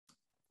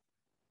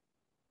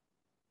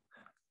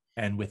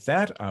And with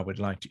that, I would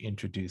like to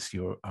introduce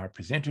our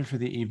presenter for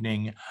the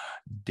evening,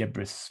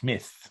 Deborah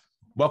Smith.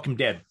 Welcome,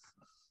 Deb.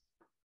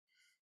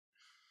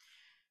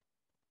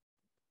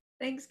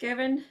 Thanks,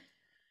 Kevin.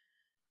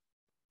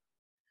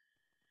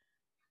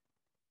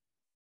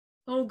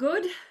 All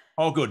good?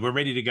 All good. We're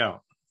ready to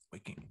go.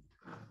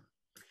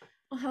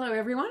 Well, hello,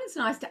 everyone. It's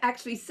nice to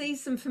actually see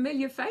some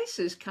familiar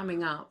faces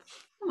coming up.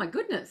 Oh, my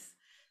goodness.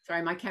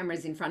 Sorry, my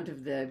camera's in front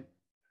of the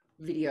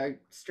video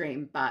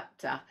stream, but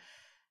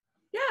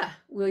yeah,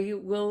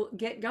 we'll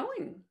get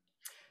going.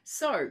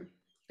 So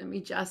let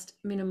me just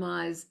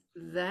minimize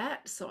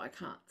that so I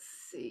can't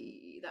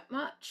see that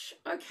much.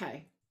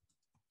 Okay.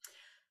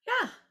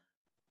 Yeah,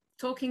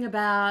 talking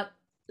about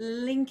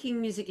linking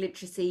music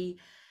literacy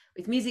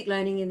with music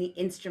learning in the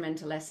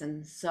instrumental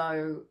lesson.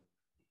 So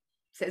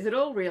says it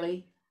all,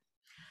 really.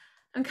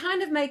 I'm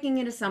kind of making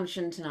an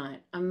assumption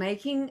tonight. I'm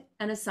making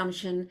an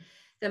assumption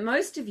that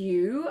most of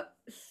you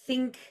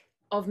think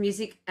of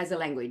music as a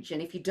language,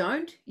 and if you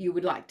don't, you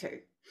would like to.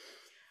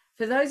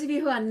 For those of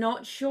you who are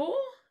not sure,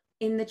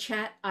 in the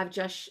chat, I've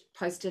just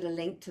posted a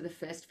link to the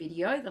first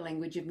video, the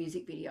language of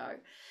music video.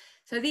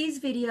 So these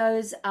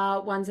videos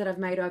are ones that I've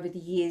made over the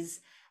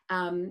years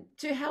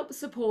to help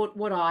support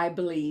what I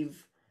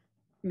believe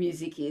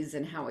music is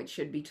and how it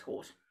should be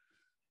taught.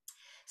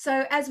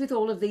 So as with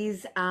all of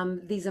these are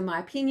my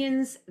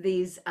opinions.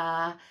 These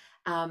are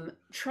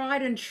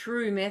tried and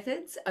true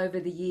methods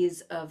over the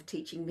years of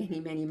teaching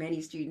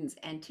many students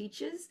and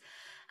teachers.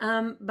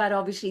 But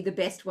obviously the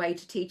best way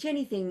to teach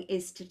anything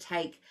is to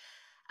take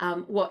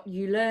what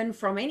you learn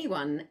from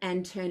anyone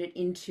and turn it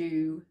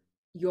into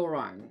your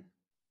own.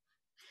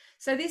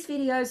 So this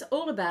video is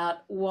all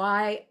about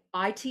why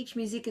I teach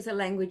music as a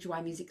language,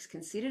 why music's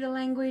considered a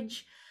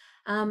language,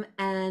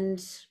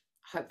 and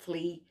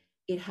hopefully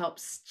it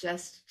helps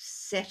just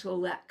settle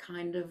that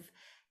kind of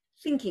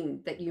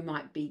thinking that you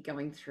might be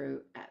going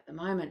through at the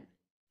moment.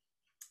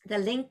 The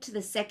link to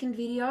the second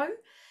video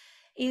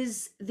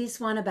is this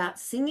one about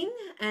singing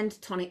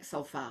and tonic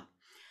solfa.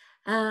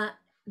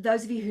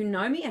 Those of you who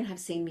know me and have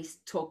seen me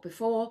talk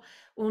before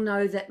will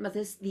know that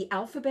the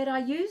alphabet I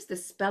use, the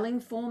spelling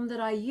form that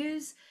I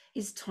use,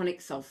 is tonic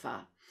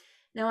solfa.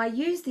 Now I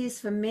use this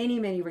for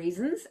many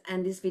reasons,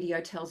 and this video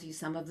tells you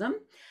some of them.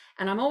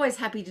 And I'm always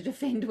happy to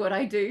defend what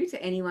I do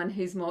to anyone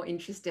who's more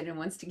interested and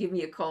wants to give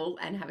me a call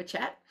and have a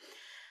chat.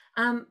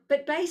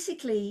 But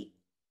basically,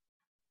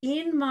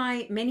 in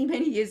my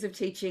many years of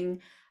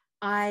teaching,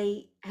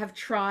 I have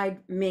tried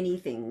many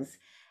things,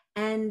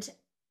 and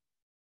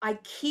I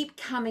keep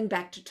coming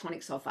back to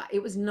tonic solfa.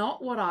 It was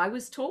not what I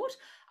was taught.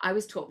 I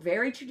was taught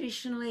very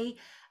traditionally.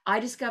 I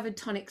discovered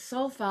tonic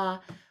solfa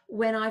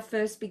when I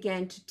first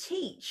began to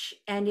teach,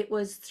 and it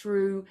was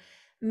through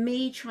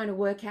me trying to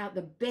work out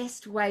the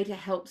best way to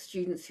help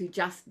students who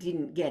just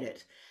didn't get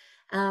it.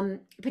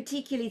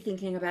 Particularly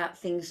thinking about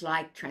things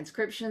like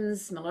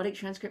transcriptions, melodic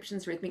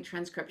transcriptions, rhythmic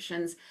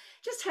transcriptions,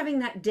 just having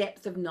that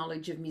depth of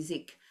knowledge of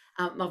music,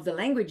 of the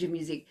language of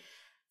music.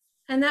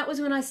 And that was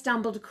when I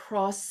stumbled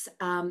across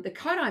the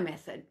Kodai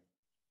method.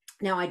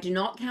 Now, I do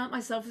not count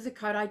myself as a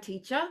Kodai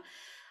teacher.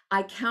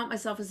 I count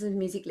myself as a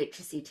music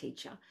literacy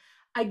teacher.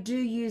 I do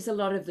use a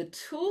lot of the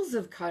tools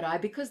of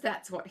Kodai because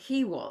that's what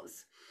he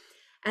was.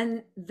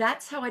 And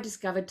that's how I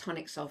discovered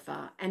tonic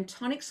solfa. And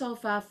tonic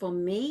solfa for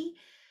me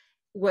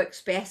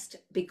works best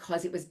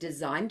because it was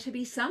designed to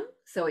be sung.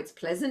 So it's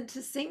pleasant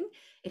to sing.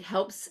 It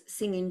helps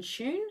sing in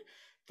tune.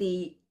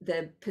 The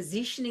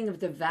positioning of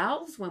the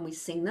vowels when we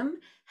sing them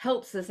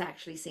helps us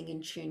actually sing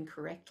in tune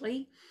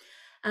correctly.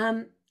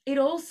 It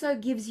also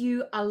gives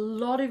you a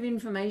lot of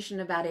information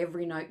about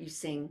every note you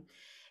sing.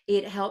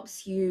 It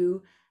helps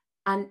you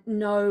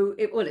know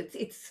it. Well,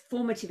 it's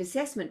formative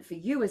assessment for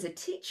you as a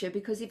teacher,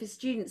 because if a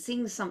student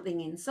sings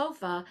something in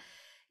solfa,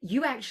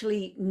 you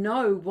actually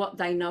know what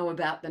they know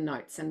about the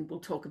notes, and we'll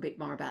talk a bit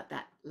more about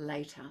that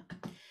later.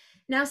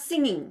 Now,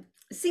 singing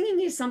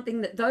is something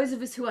that those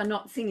of us who are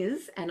not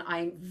singers, and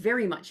I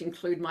very much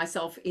include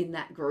myself in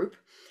that group,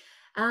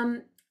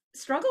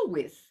 struggle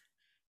with.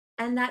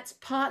 And that's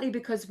partly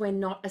because we're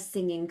not a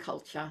singing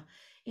culture.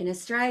 In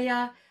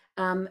Australia,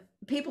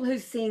 people who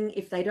sing,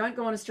 if they don't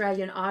go on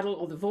Australian Idol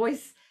or The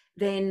Voice,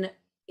 then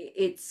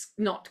it's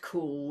not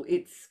cool,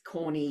 it's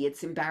corny,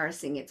 it's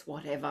embarrassing, it's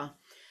whatever.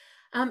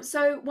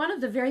 So one of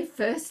the very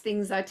first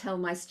things I tell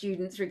my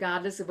students,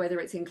 regardless of whether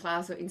it's in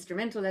class or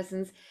instrumental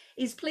lessons,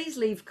 is please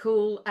leave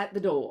cool at the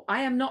door.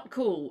 I am not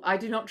cool. I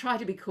do not try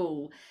to be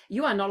cool.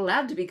 You are not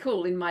allowed to be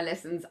cool in my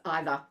lessons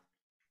either.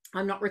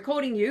 I'm not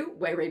recording you.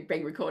 We're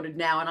being recorded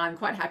now, and I'm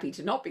quite happy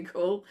to not be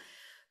cool.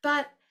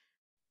 But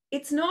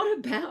it's not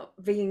about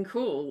being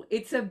cool.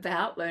 It's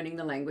about learning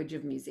the language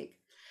of music.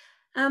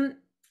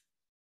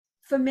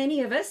 For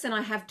many of us, and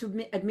I have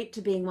to admit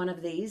to being one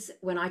of these,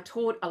 when I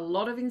taught a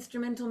lot of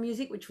instrumental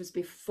music, which was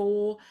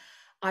before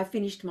I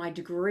finished my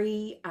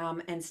degree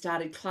and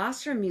started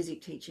classroom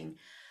music teaching,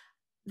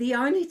 the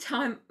only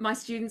time my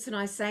students and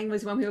I sang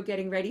was when we were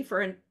getting ready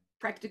for a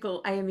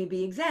practical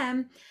AMEB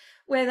exam,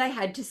 where they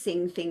had to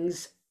sing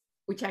things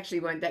which actually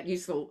weren't that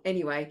useful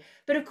anyway.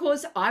 But of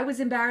course, I was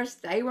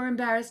embarrassed. They were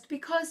embarrassed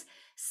because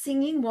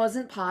singing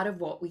wasn't part of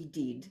what we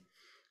did.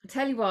 I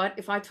tell you what,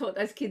 if I taught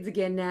those kids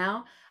again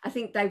now, I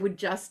think they would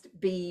just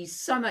be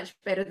so much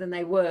better than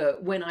they were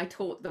when I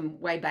taught them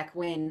way back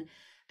when,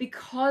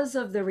 because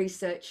of the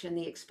research and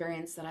the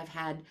experience that I've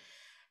had,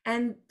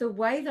 and the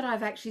way that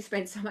I've actually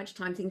spent so much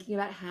time thinking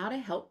about how to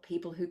help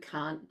people who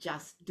can't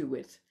just do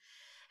it.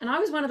 And I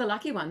was one of the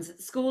lucky ones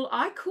at school.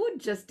 I could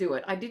just do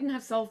it. I didn't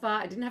have solfa,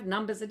 I didn't have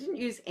numbers, I didn't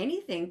use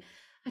anything.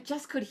 I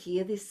just could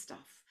hear this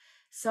stuff.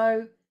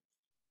 So,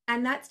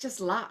 and that's just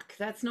luck.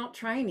 That's not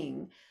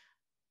training.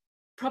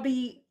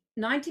 Probably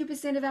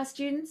 90% of our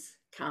students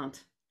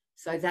can't.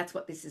 So that's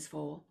what this is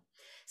for.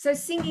 So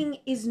singing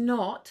is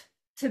not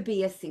to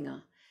be a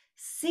singer.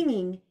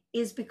 Singing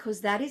is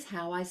because that is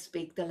how I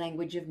speak the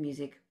language of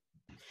music.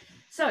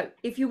 So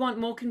if you want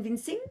more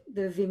convincing,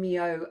 the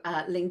Vimeo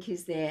link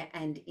is there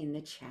and in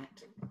the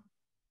chat.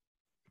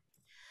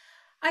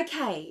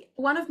 Okay,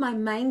 one of my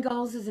main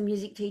goals as a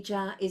music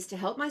teacher is to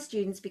help my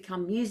students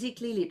become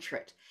musically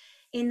literate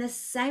in the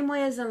same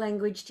way as a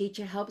language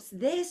teacher helps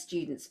their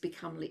students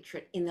become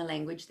literate in the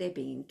language they're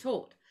being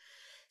taught.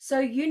 So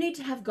you need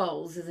to have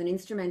goals as an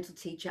instrumental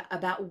teacher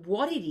about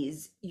what it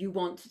is you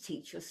want to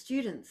teach your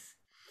students.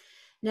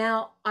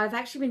 Now, I've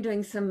actually been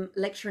doing some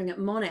lecturing at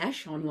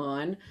Monash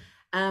online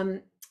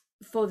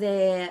for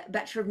their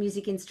Bachelor of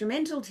Music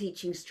Instrumental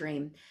teaching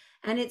stream.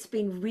 And it's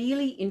been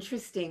really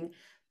interesting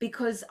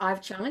because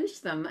I've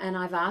challenged them and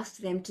I've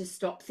asked them to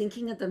stop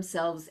thinking of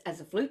themselves as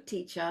a flute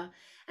teacher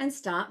and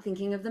start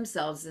thinking of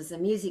themselves as a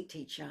music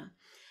teacher.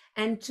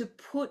 And to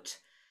put,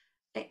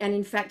 and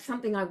in fact,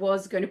 something I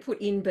was going to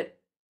put in, but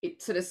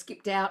it sort of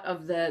skipped out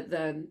of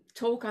the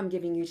talk I'm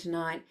giving you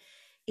tonight,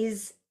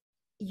 is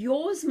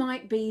yours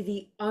might be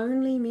the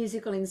only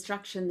musical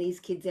instruction these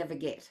kids ever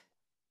get.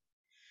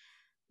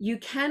 You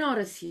cannot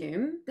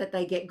assume that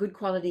they get good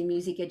quality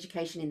music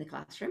education in the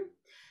classroom.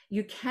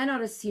 You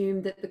cannot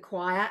assume that the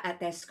choir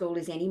at their school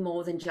is any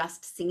more than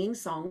just singing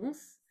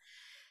songs.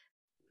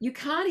 You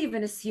can't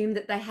even assume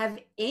that they have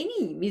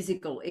any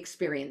musical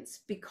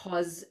experience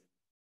because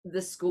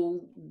the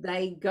school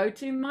they go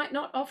to might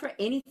not offer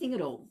anything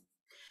at all.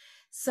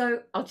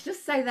 So I'll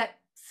just say that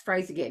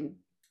phrase again.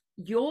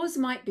 Yours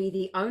might be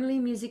the only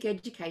music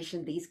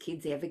education these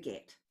kids ever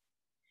get.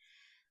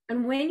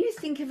 And when you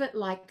think of it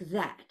like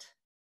that,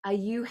 are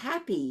you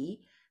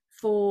happy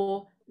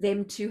for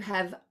them to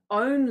have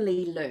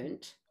only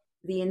learnt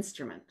the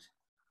instrument?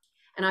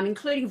 And I'm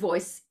including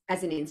voice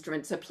as an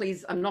instrument. So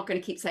please, I'm not going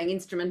to keep saying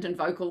instrument and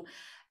vocal.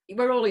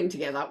 We're all in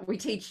together. We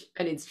teach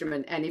an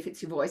instrument. And if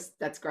it's your voice,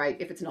 that's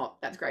great. If it's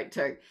not, that's great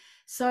too.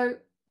 So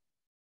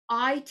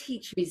I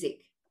teach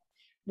music,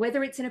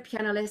 whether it's in a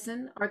piano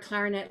lesson or a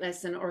clarinet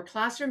lesson or a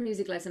classroom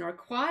music lesson or a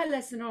choir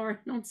lesson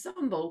or an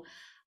ensemble,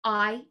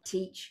 I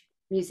teach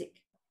music.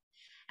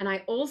 And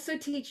I also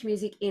teach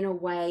music in a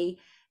way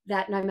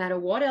that no matter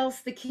what else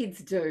the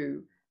kids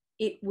do,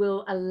 it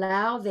will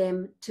allow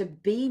them to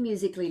be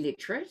musically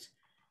literate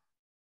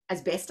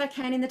as best I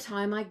can in the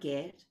time I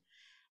get.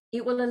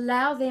 It will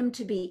allow them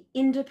to be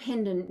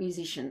independent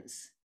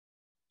musicians.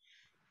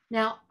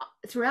 Now,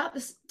 throughout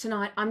this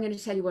tonight, I'm going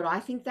to tell you what I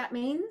think that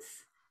means.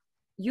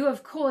 You,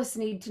 of course,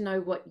 need to know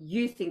what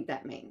you think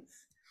that means.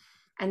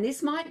 And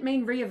this might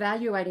mean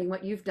reevaluating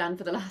what you've done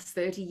for the last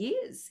 30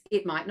 years.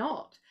 It might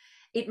not.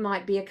 It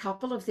might be a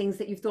couple of things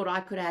that you've thought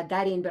I could add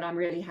that in, but I'm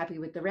really happy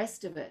with the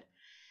rest of it.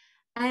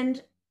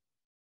 And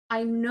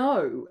I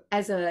know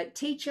as a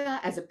teacher,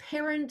 as a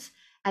parent,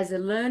 as a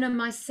learner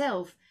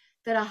myself,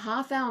 that a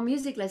half-hour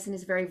music lesson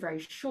is very, very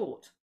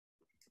short.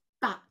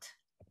 But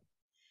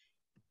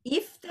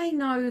if they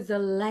know the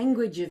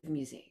language of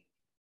music,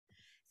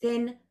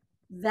 then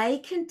they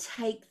can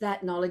take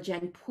that knowledge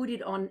and put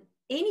it on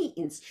any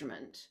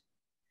instrument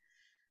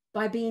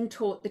by being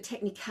taught the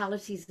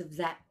technicalities of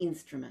that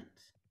instrument.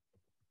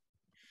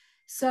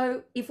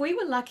 So if we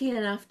were lucky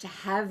enough to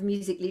have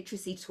music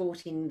literacy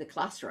taught in the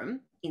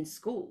classroom, in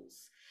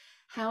schools,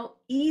 how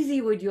easy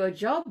would your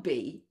job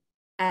be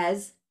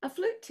as a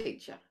flute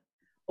teacher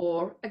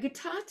or a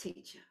guitar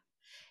teacher?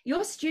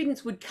 Your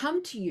students would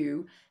come to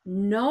you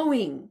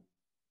knowing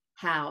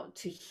how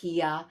to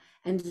hear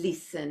and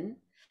listen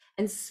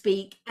and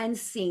speak and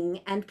sing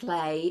and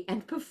play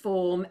and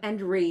perform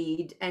and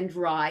read and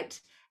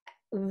write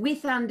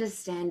with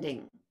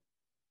understanding.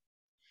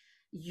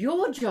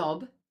 Your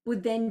job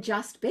would then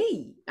just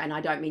be, and I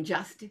don't mean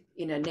just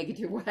in a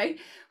negative way,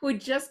 would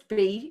just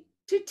be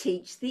to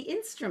teach the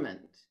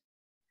instrument.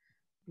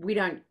 We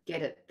don't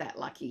get it that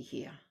lucky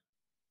here.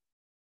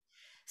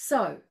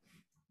 So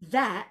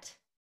that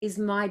is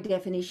my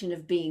definition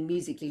of being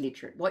musically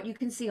literate. What you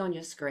can see on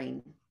your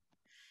screen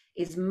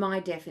is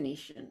my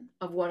definition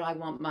of what I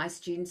want my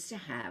students to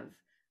have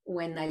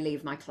when they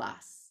leave my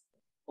class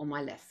or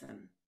my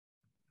lesson.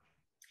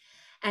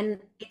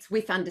 And it's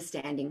with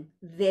understanding.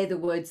 They're the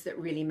words that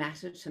really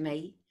matter to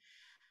me.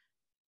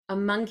 A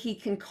monkey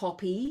can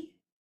copy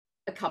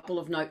a couple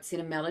of notes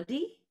in a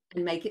melody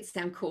and make it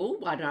sound cool.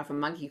 Well, I don't know if a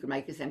monkey could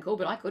make it sound cool,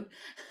 but I could.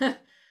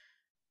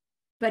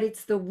 but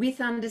it's the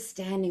with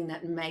understanding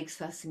that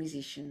makes us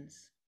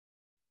musicians.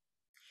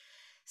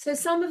 So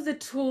some of the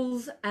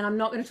tools, and I'm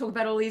not going to talk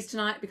about all these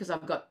tonight because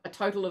I've got a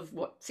total of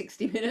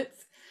 60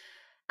 minutes.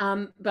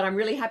 But I'm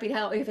really happy to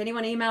help. If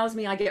anyone emails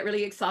me, I get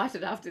really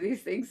excited after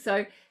these things.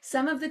 So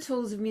some of the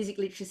tools of music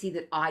literacy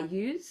that I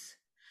use,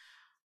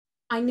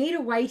 I need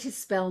a way to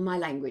spell my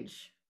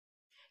language.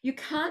 You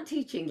can't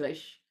teach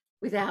English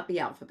without the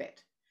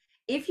alphabet.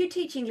 If you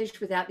teach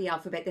English without the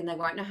alphabet, then they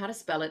won't know how to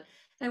spell it.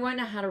 They won't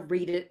know how to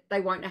read it.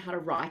 They won't know how to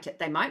write it.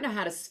 They might know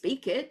how to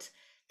speak it.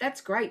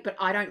 That's great, but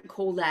I don't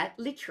call that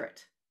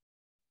literate.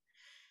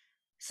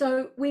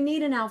 So we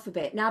need an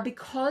alphabet. Now,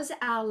 because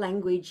our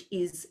language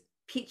is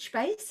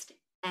pitch-based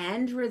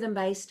and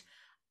rhythm-based,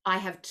 I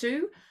have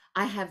two.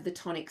 I have the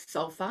tonic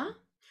solfa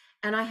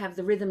and I have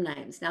the rhythm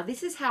names. Now,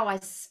 this is how I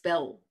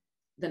spell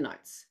the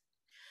notes.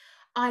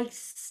 I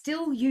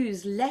still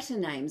use letter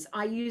names.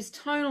 I use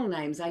tonal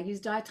names. I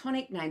use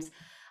diatonic names.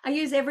 I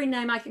use every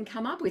name I can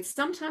come up with.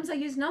 Sometimes I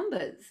use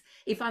numbers.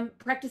 If I'm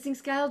practicing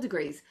scale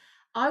degrees,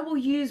 I will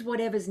use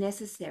whatever's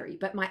necessary,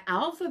 but my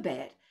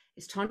alphabet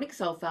is tonic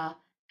solfa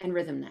and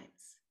rhythm names.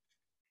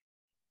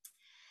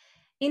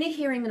 Inner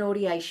hearing and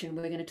audiation,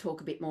 we're going to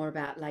talk a bit more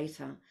about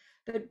later,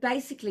 but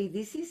basically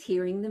this is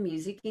hearing the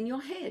music in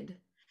your head.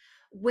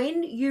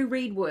 When you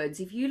read words,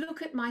 if you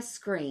look at my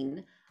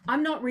screen,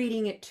 I'm not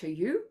reading it to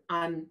you,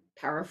 I'm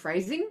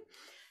paraphrasing.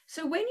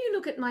 So when you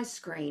look at my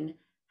screen,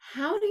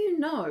 how do you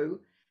know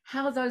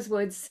how those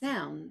words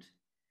sound?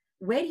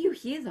 Where do you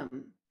hear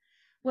them?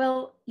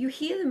 Well, you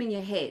hear them in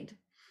your head.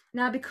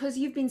 Now, because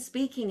you've been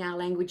speaking our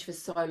language for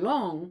so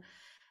long,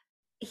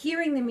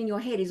 hearing them in your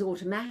head is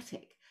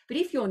automatic. But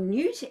if you're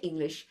new to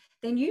English,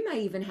 then you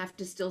may even have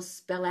to still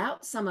spell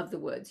out some of the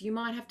words. You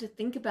might have to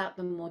think about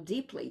them more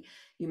deeply.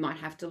 You might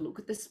have to look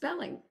at the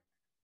spelling.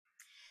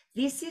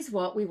 This is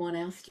what we want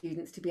our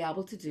students to be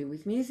able to do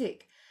with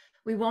music.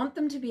 We want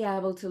them to be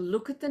able to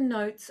look at the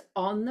notes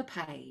on the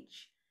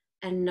page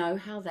and know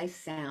how they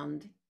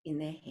sound in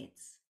their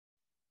heads.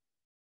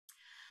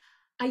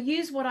 I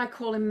use what I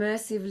call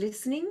immersive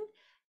listening.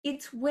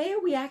 It's where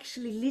we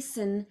actually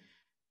listen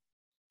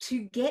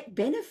to get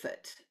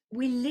benefit.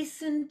 We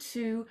listen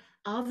to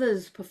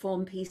others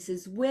perform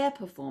pieces we're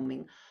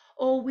performing,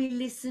 or we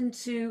listen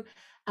to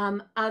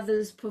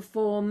others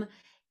perform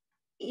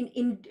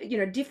in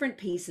different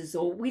pieces,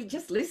 or we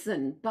just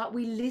listen, but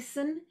we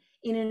listen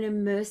in an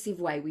immersive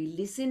way. We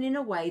listen in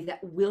a way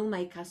that will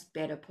make us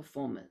better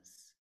performers.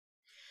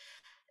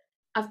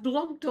 I've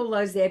blocked all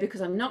those there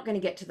because I'm not going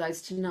to get to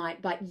those tonight,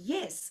 but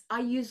yes,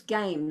 I use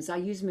games, I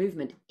use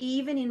movement,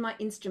 even in my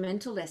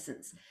instrumental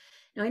lessons.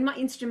 Now, in my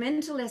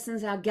instrumental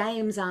lessons, our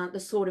games aren't the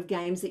sort of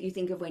games that you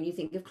think of when you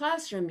think of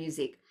classroom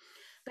music,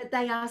 but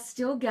they are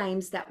still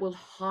games that will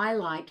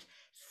highlight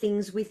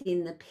things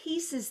within the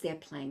pieces they're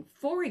playing.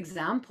 For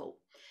example,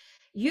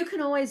 you can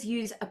always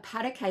use a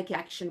pat a cake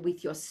action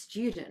with your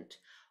student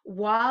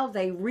while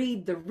they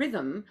read the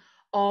rhythm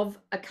of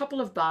a couple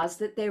of bars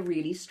that they're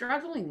really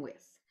struggling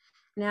with.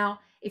 Now,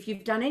 if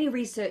you've done any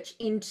research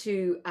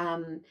into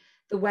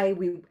the way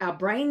our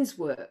brains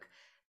work,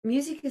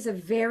 music is a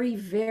very,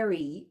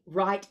 very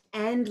right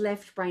and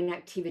left brain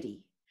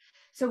activity.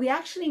 So we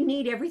actually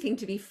need everything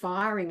to be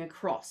firing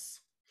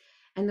across.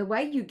 And the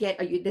way you get,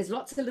 there's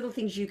lots of little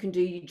things you can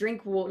do. You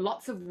drink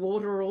lots of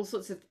water, all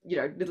sorts of,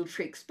 little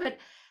tricks. But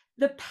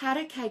the pat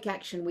a cake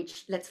action,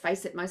 which, let's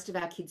face it, most of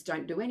our kids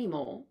don't do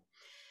anymore,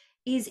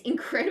 is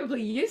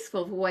incredibly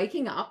useful for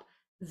waking up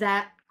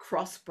that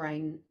cross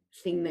brain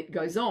thing that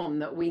goes on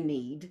that we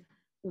need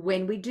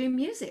when we do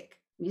music.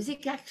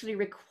 Music actually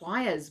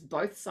requires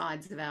both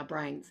sides of our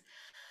brains.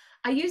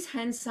 I use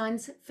hand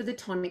signs for the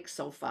tonic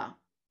solfa.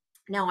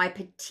 Now, I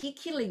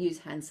particularly use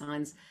hand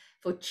signs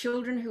for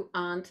children who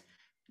aren't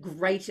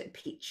great at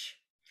pitch.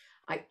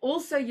 I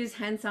also use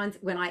hand signs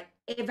when I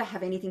ever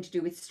have anything to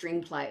do with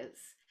string players,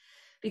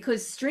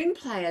 because string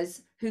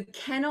players who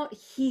cannot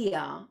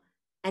hear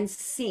and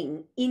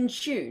sing in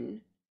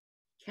tune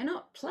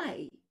cannot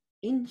play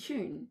in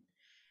tune.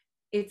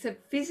 It's a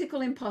physical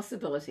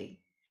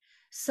impossibility.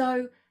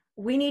 So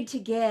we need to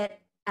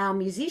get our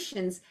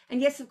musicians,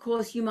 and yes, of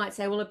course, you might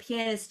say, well, a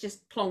pianist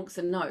just plonks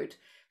a note.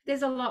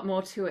 There's a lot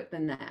more to it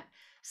than that.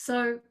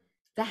 So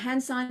the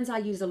hand signs I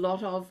use a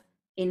lot of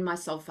in my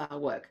solfa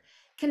work.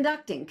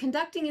 Conducting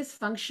is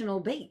functional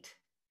beat.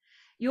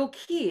 Your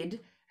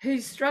kid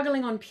who's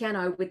struggling on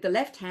piano with the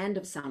left hand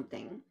of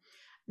something,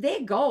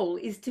 their goal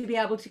is to be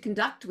able to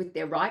conduct with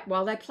their right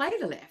while they play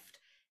the left.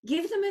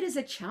 Give them it as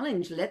a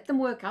challenge. Let them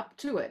work up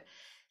to it.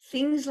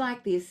 Things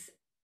like this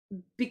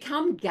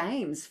become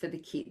games for the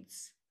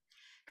kids.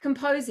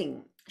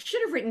 Composing,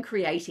 should have written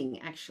creating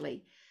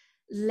actually.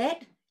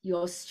 Let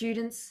your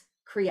students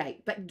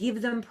create, but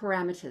give them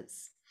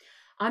parameters.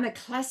 I'm a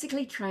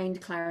classically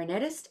trained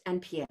clarinetist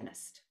and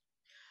pianist.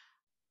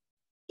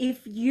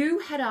 If you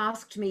had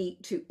asked me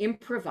to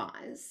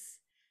improvise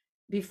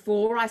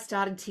before I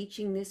started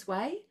teaching this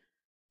way,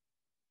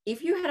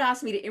 if you had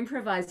asked me to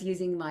improvise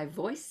using my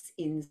voice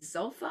in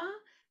solfa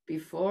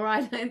before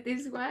I learned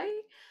this way,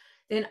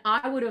 then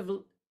I would have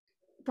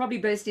probably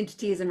burst into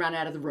tears and run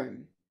out of the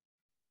room.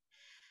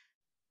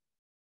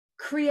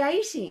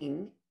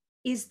 Creating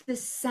is the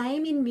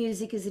same in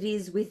music as it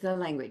is with the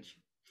language.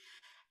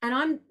 And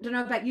I don't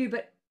know about you,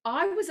 but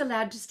I was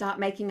allowed to start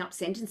making up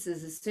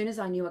sentences as soon as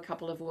I knew a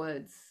couple of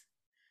words.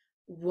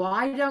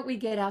 Why don't we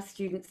get our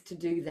students to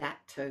do that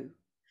too?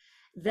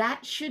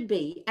 That should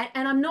be,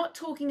 and I'm not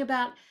talking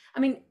about, I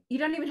mean, you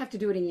don't even have to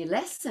do it in your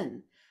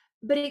lesson,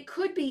 but it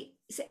could be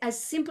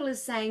as simple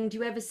as saying, do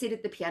you ever sit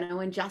at the piano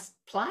and just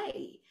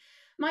play?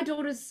 My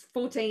daughter's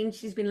 14,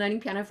 she's been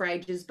learning piano for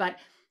ages, but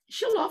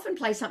she'll often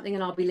play something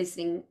and I'll be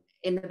listening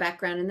in the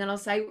background, and then I'll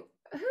say,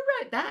 who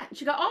wrote that? And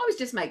she'll go, oh, I was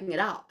just making it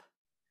up.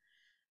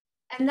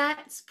 And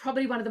that's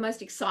probably one of the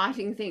most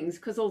exciting things,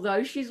 because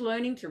although she's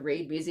learning to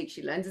read music,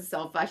 she learns it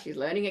solfa, she's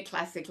learning it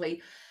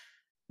classically,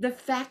 the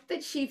fact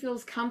that she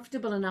feels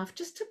comfortable enough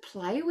just to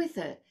play with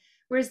it.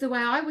 Whereas the way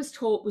I was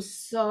taught was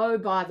so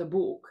by the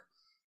book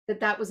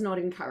that was not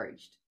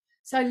encouraged.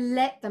 So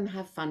let them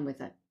have fun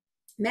with it.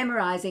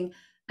 Memorizing,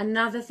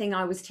 another thing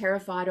I was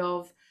terrified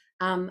of.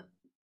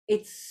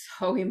 It's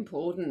so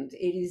important.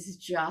 It is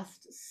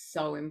just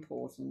so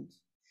important.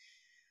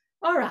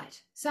 All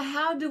right, so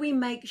how do we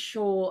make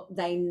sure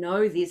they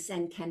know this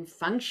and can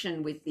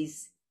function with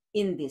this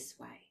in this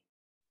way?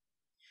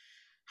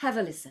 Have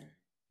a listen.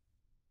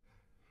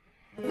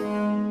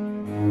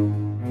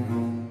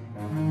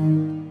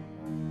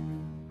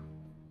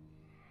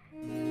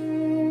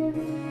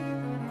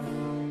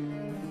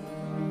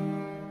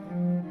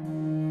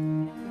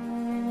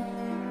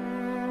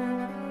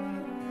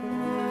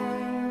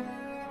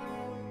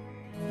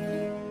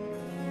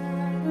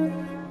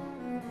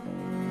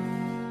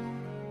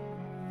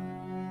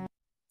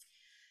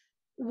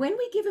 When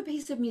we give a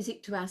piece of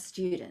music to our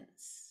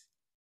students,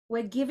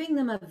 we're giving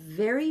them a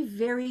very,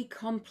 very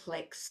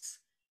complex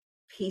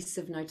piece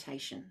of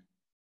notation.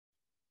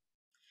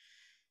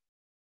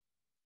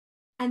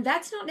 And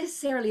that's not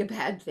necessarily a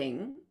bad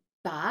thing,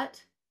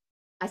 but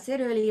I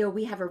said earlier,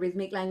 we have a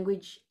rhythmic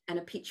language and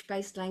a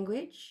pitch-based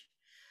language.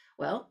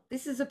 Well,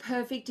 this is a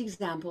perfect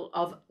example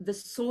of the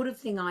sort of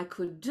thing I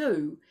could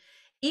do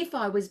if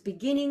I was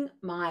beginning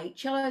my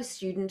cello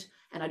student,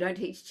 and I don't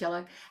teach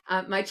cello,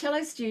 my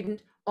cello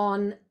student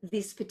on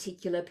this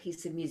particular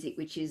piece of music,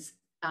 which is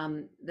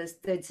the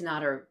third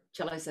sonata,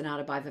 cello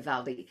sonata by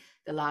Vivaldi,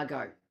 the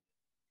Largo.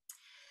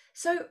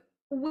 So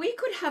we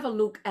could have a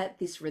look at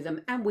this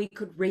rhythm and we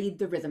could read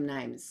the rhythm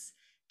names.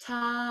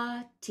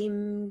 Ta,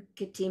 tim,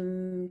 ka,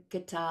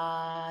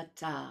 ta,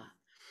 ta.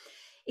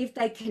 If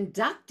they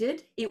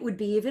conducted, it would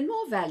be even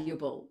more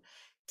valuable.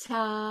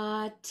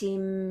 Ta,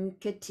 tim,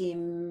 ka,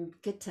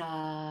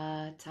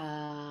 ta,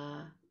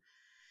 ta.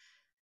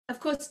 Of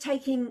course,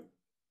 taking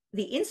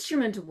the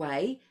instrument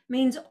away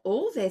means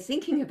all they're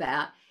thinking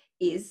about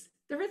is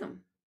the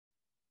rhythm.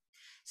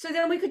 So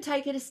then we could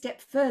take it a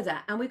step further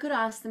and we could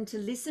ask them to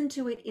listen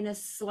to it in a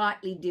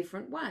slightly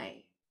different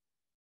way.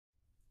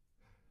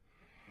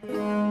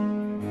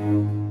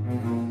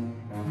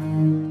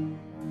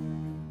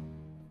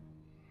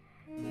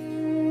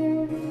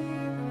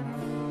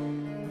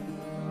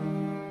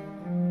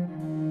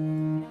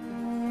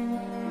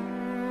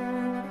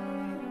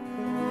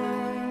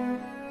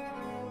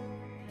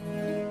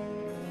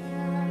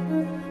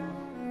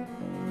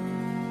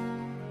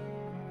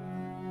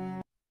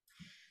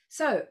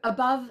 So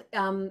above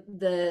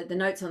the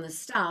notes on the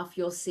staff,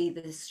 you'll see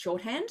this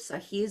shorthand. So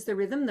here's the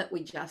rhythm that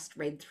we just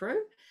read through,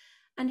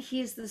 and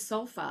here's the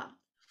solfa.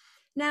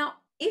 Now,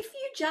 if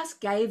you just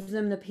gave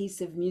them the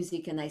piece of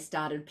music and they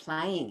started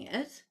playing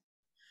it,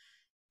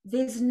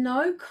 there's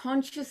no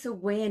conscious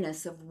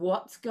awareness of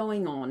what's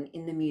going on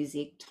in the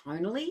music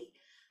tonally,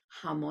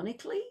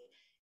 harmonically,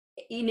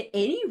 in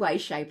any way,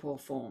 shape, or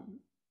form.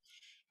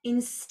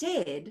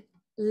 Instead,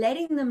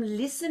 letting them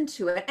listen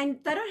to it, and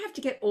they don't have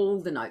to get all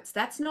the notes.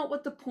 That's not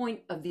what the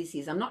point of this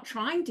is. I'm not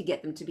trying to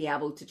get them to be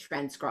able to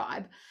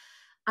transcribe.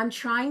 I'm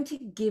trying to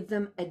give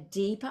them a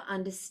deeper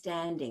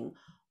understanding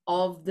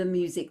of the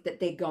music that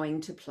they're going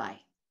to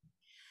play.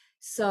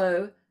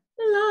 So,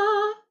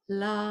 la,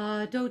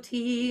 la, do,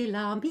 ti,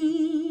 la,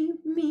 mi,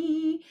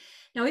 mi.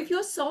 Now, if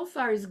your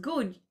solfa is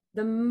good,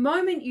 the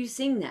moment you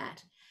sing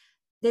that,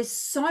 there's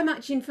so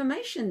much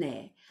information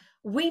there.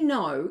 We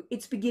know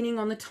it's beginning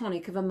on the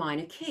tonic of a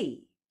minor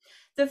key.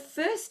 The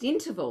first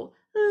interval,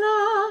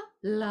 la,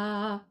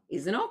 la,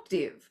 is an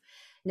octave.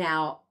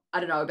 Now, I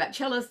don't know about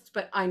cellists,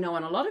 but I know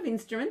on a lot of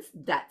instruments,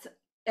 that's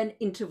an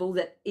interval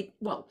that it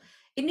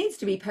needs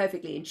to be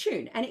perfectly in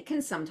tune, and it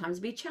can sometimes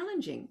be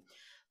challenging.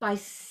 By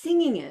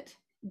singing it,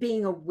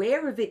 being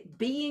aware of it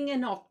being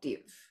an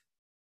octave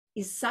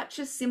is such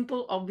a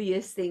simple,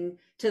 obvious thing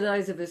to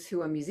those of us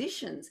who are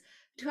musicians.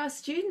 To our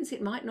students,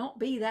 it might not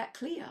be that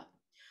clear.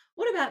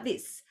 What about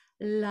this?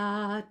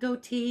 La, do,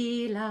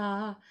 ti,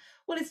 la.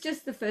 Well, it's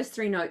just the first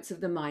three notes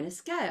of the minor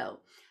scale,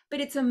 but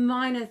it's a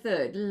minor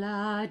third,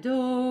 la,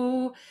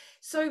 do.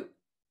 So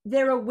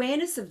their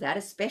awareness of that,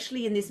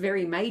 especially in this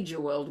very major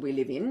world we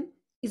live in,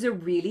 is a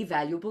really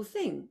valuable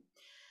thing.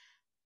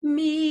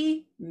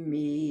 Mi,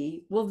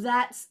 mi, well,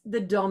 that's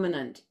the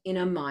dominant in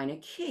a minor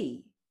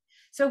key.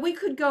 So we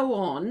could go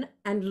on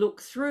and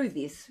look through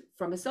this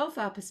from a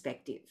solfa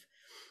perspective.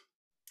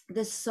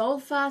 The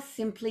solfa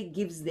simply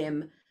gives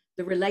them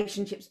the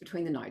relationships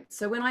between the notes.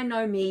 So when I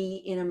know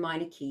me in a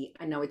minor key,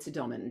 I know it's a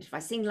dominant. If I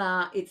sing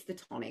la, it's the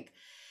tonic.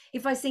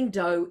 If I sing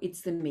do,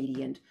 it's the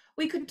median.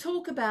 We could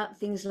talk about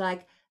things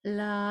like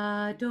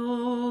la,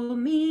 do,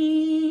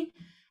 mi,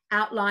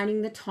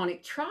 outlining the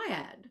tonic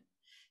triad.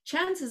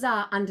 Chances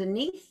are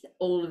underneath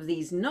all of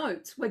these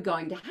notes, we're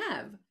going to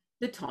have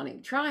the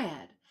tonic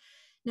triad.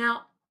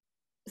 Now,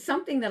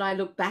 something that I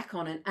look back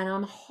on and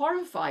I'm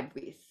horrified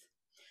with,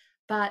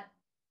 but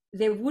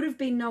there would have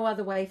been no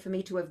other way for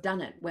me to have done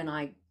it when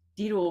I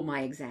did all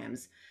my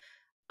exams.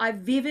 I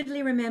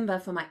vividly remember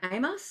for my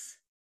AMAS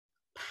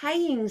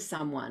paying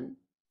someone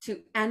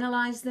to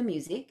analyze the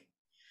music,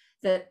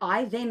 that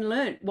I then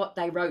learnt what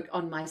they wrote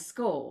on my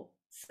score,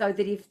 so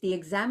that if the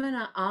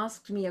examiner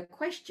asked me a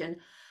question,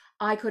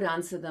 I could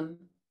answer them,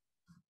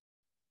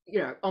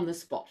 on the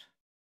spot.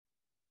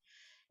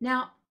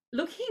 Now,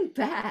 looking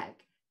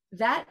back,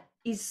 that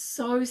is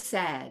so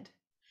sad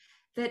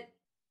that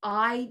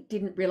I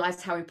didn't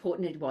realize how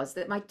important it was,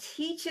 that my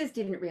teachers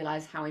didn't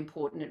realize how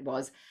important it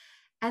was,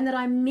 and that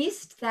I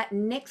missed that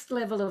next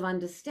level of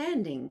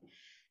understanding,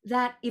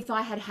 that if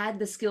I had had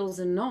the skills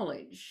and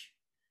knowledge,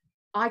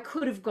 I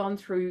could have gone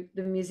through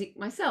the music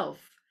myself,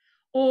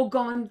 or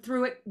gone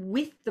through it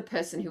with the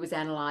person who was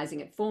analyzing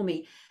it for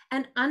me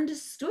and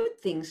understood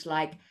things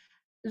like,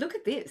 look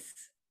at this.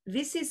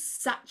 This is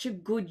such a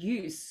good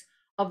use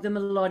of the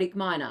melodic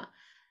minor.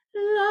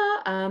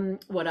 La,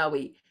 what are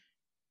we?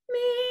 Mi,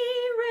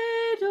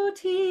 re, do,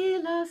 ti,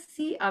 la,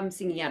 si. I'm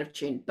singing out of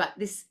tune, but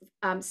this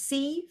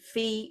si,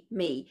 fi,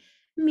 mi,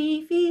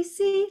 fi,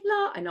 si,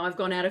 la. I know I've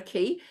gone out of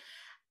key.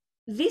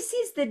 This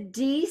is the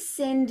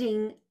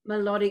descending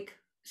melodic,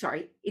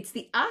 it's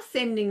the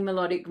ascending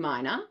melodic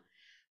minor,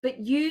 but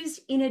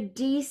used in a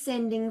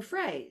descending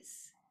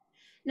phrase.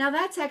 Now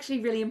that's actually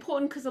really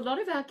important, because a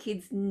lot of our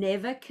kids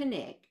never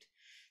connect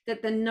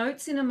that the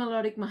notes in a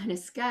melodic minor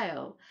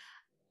scale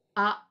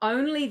are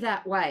only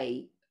that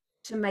way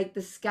to make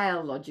the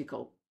scale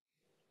logical.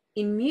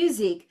 In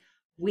music,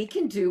 we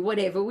can do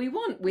whatever we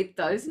want with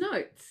those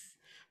notes.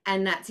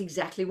 And that's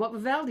exactly what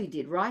Vivaldi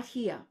did right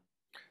here.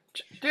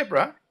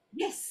 Deborah,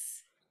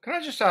 Yes. can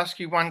I just ask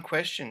you one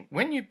question?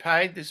 When you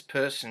paid this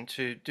person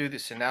to do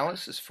this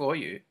analysis for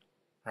you,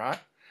 right,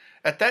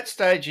 at that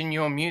stage in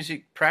your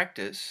music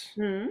practice,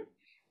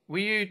 were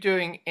you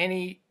doing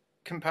any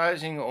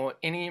composing or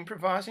any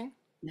improvising?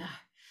 No,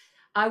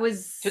 I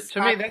was.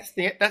 To me,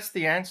 that's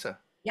the answer.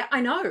 Yeah,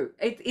 I know.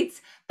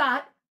 It's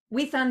but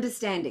with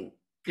understanding.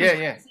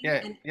 Yeah.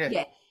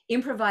 Yeah,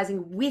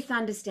 improvising with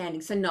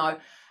understanding. So no,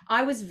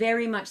 I was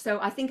very much so.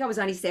 I think I was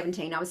only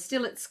 17. I was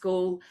still at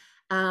school,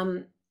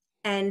 and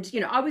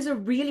I was a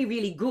really,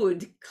 really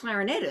good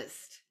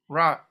clarinetist.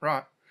 Right.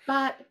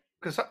 But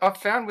Because I've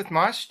found with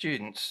my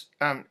students,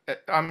 I'm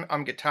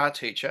a guitar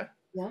teacher,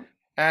 yeah,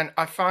 and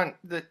I find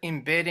that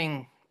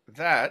embedding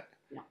that,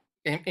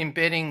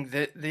 embedding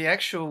the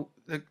actual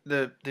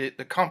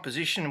the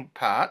composition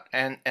part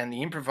and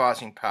the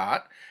improvising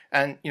part,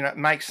 and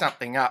make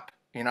something up.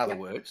 In other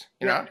words,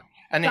 and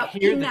then but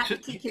in that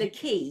particular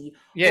key,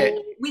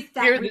 or with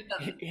that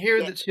rhythm. Here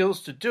are the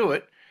tools to do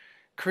it.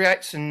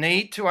 Creates a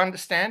need to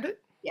understand it.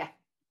 Yeah.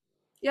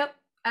 Yep.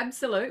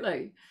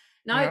 Absolutely.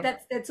 No,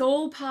 that's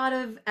all part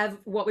of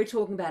what we're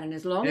talking about. And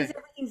as long as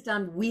everything's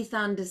done with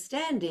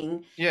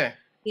understanding,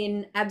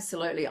 then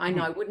absolutely. I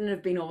know it wouldn't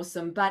have been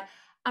awesome. But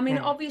I mean,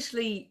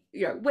 obviously,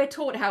 we're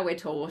taught how we're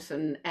taught,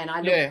 and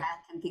I look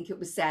back and think it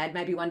was sad.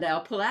 Maybe one day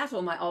I'll pull out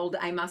all my old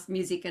AMAS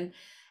music and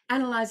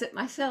analyze it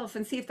myself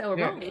and see if they were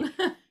wrong.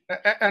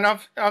 And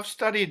I've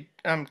studied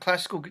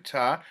classical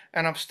guitar,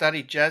 and I've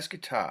studied jazz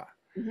guitar,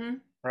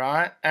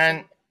 right?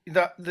 And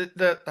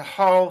the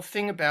whole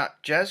thing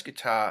about jazz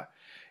guitar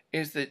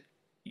is that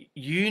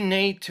you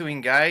need to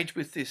engage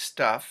with this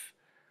stuff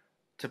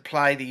to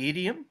play the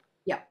idiom.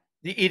 Yeah.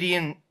 The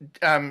idiom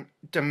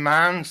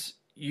demands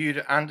you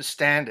to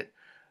understand it.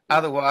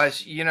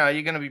 Otherwise, you're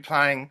going to be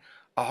playing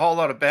a whole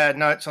lot of bad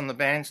notes on the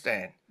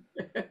bandstand.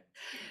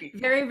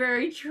 Very,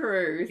 very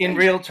true. In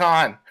real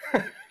time.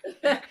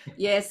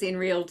 Yes, in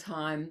real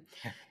time.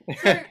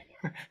 So,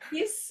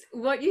 yes,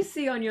 what you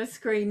see on your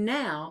screen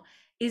now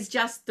is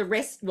just the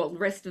rest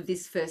of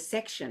this first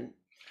section.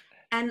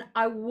 And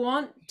I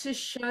want to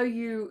show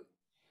you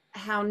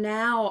how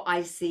now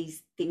I see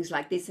things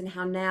like this, and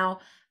how now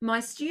my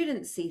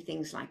students see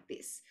things like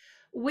this.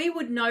 We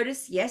would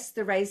notice, yes,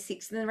 the raised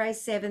sixth and the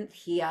raised seventh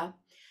here.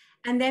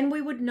 And then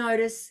we would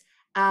notice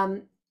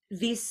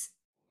this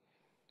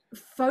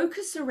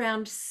focus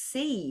around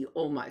C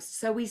almost.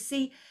 So we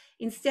see,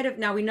 instead of,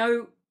 now we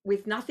know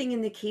with nothing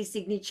in the key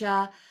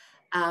signature,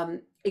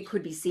 it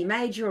could be C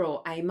major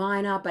or A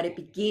minor, but it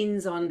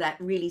begins on that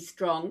really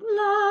strong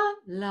la,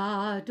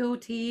 la, do,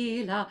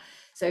 ti, la.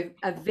 So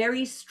a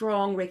very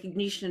strong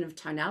recognition of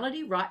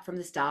tonality right from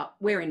the start.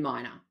 We're in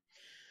minor.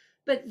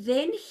 But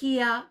then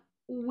here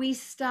we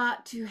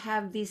start to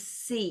have this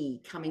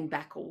C coming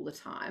back all the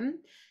time.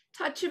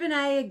 Touch of an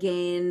A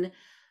again.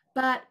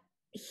 But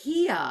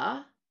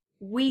here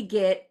we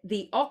get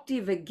the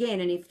octave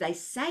again. And if they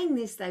sang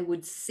this, they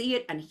would see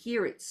it and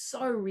hear it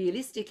so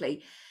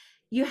realistically.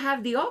 You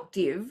have the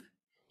octave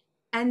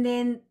and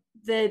then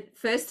the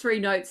first three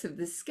notes of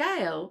the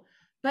scale,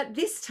 but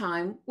this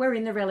time we're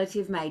in the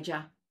relative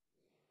major.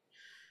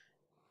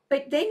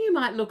 But then you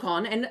might look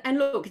on and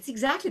look, it's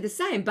exactly the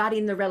same, but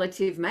in the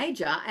relative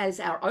major as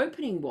our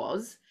opening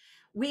was,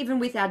 even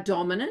with our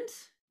dominant.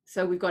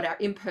 So we've got our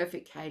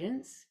imperfect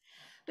cadence.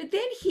 But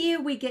then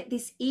here we get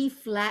this E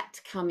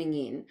flat coming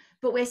in,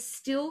 but we're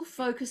still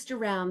focused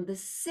around the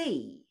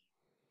C.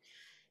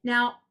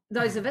 Now,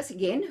 those of us,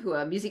 again, who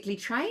are musically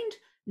trained,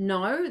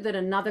 know that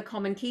another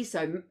common key,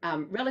 so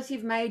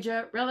relative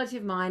major,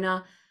 relative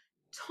minor,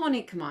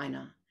 tonic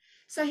minor.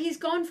 So he's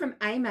gone from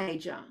A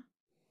major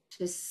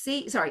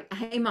to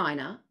A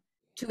minor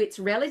to its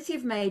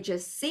relative major,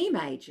 C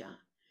major,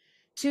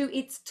 to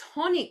its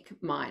tonic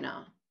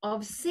minor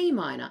of C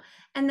minor.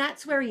 And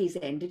that's where he's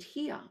ended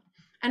here.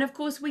 And of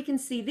course, we can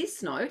see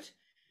this note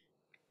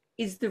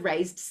is the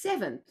raised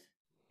seventh,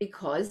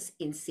 because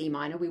in C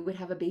minor, we would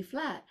have a B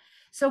flat.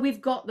 So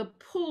we've got the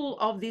pull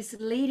of this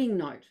leading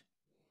note.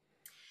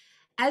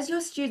 As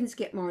your students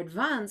get more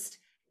advanced,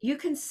 you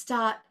can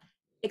start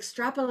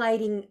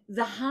extrapolating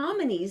the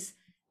harmonies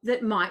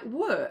that might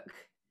work.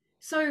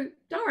 So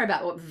don't worry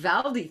about what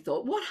Valdi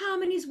thought. What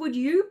harmonies would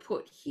you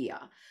put here?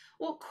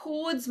 What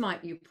chords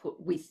might you put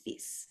with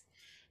this?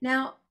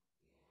 Now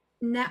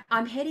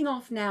I'm heading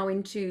off now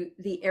into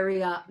the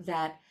area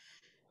that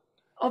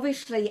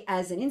obviously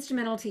as an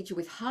instrumental teacher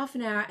with half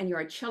an hour and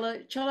you're a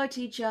cello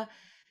teacher,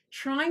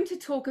 trying to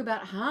talk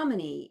about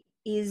harmony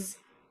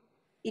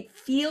it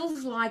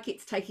feels like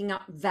it's taking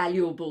up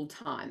valuable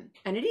time,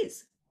 and it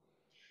is,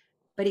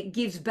 but it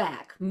gives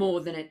back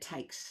more than it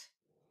takes.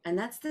 And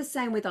that's the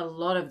same with a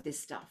lot of this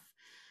stuff.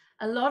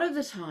 A lot of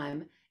the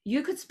time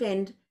you could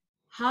spend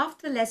half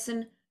the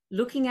lesson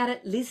looking at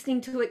it, listening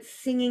to it,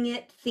 singing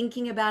it,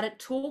 thinking about it,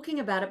 talking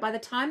about it. By the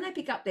time they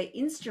pick up their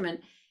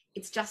instrument,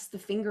 it's just the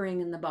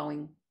fingering and the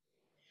bowing.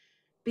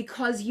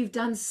 Because you've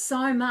done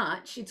so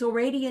much, it's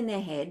already in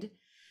their head.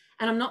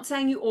 And I'm not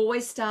saying you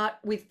always start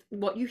with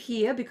what you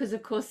hear, because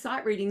of course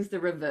sight reading's the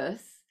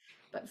reverse.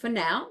 But for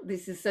now,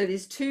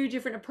 there's two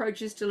different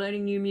approaches to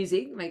learning new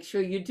music. Make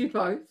sure you do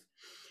both.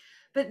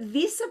 But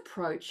this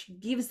approach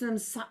gives them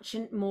such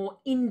a more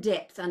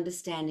in-depth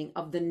understanding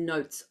of the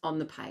notes on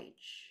the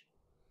page.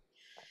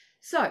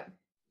 So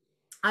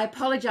I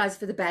apologize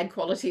for the bad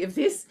quality of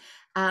this,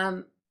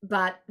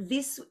 but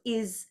this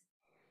is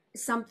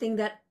something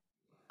that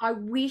I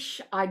wish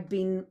I'd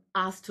been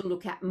asked to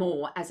look at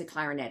more as a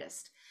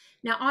clarinetist.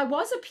 Now, I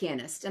was a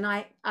pianist, and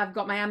I've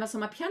got my Amos on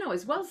my piano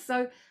as well.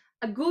 So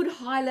a good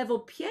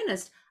high-level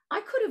pianist,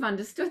 I could have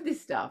understood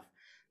this stuff,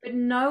 but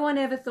no one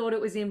ever thought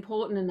it was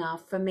important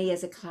enough for me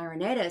as a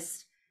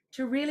clarinetist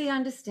to really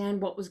understand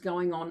what was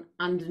going on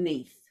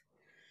underneath.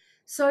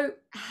 So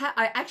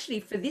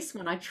for this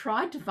one, I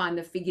tried to find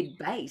the figured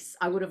bass.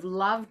 I would have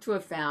loved to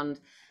have found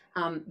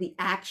the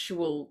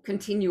actual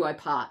continuo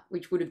part,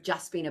 which would have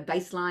just been a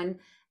bass line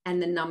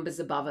and the numbers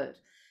above it,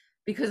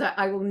 because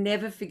I will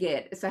never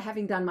forget. So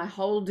having done my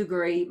whole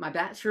degree, my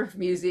Bachelor of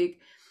Music,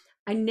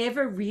 I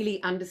never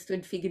really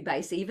understood figured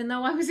bass, even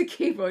though I was a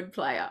keyboard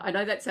player. I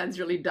know that sounds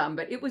really dumb,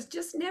 but it was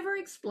just never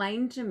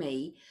explained to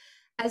me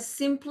as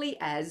simply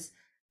as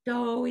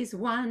do is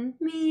 1,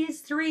 mi is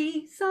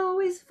 3,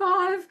 so is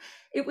 5.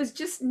 It was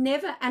just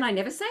never, and I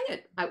never sang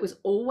it. It was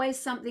always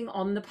something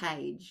on the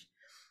page.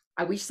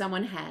 I wish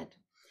someone had.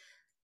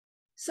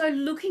 So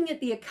looking at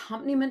the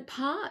accompaniment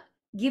part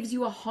gives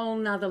you a whole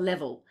nother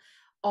level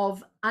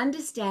of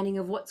understanding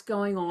of what's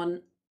going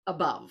on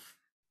above.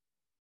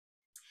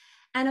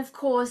 And of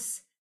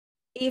course,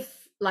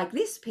 if like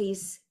this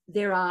piece,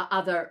 there are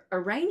other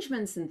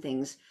arrangements and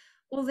things,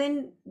 well,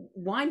 then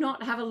why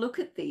not have a look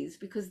at these?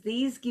 Because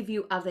these give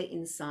you other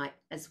insight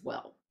as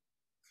well.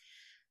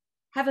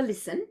 Have a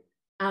listen.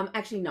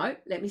 Actually, no,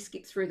 let me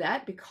skip through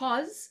that,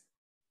 because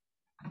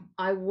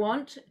I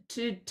want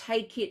to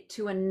take it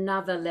to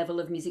another level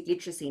of music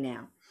literacy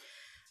now.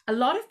 A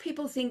lot of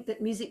people think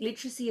that music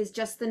literacy is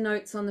just the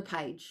notes on the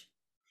page.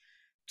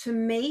 To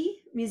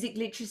me, music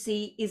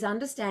literacy is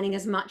understanding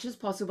as much as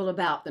possible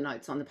about the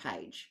notes on the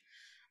page,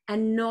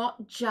 and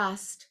not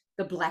just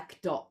the black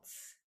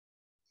dots.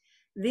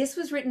 This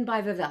was written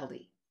by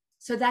Vivaldi,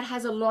 so that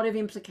has a lot of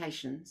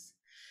implications.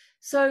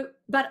 So,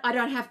 but I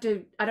don't have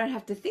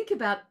to think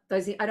about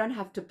those. I don't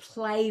have to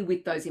play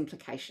with those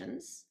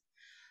implications,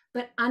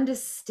 but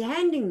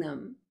understanding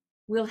them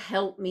will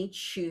help me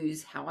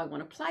choose how I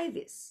want to play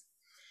this.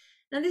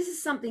 Now, this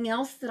is something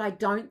else that I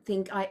don't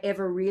think I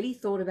ever really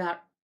thought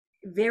about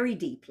very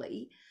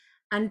deeply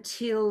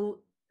until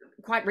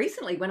quite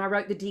recently, when I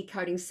wrote the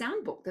Decoding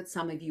Soundbook that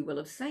some of you will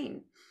have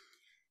seen.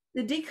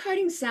 The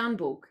Decoding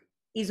Soundbook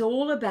is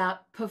all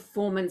about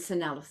performance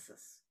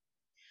analysis.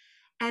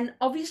 And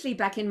obviously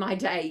back in my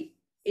day,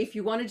 if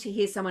you wanted to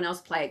hear someone else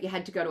play it, you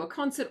had to go to a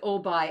concert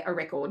or buy a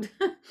record.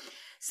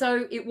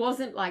 So it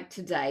wasn't like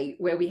today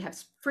where we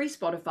have free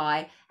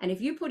Spotify. And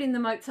if you put in the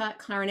Mozart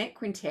Clarinet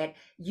Quintet,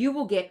 you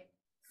will get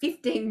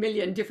 15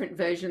 million different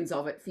versions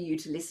of it for you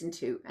to listen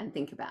to and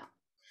think about.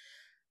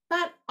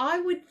 But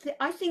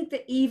I think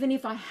that even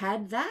if I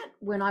had that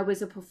when I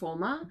was a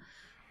performer,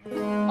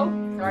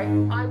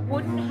 I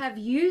wouldn't have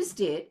used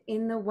it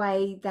in the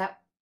way that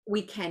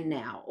we can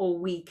now, or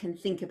we can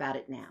think about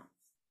it now.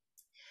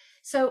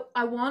 So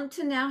I want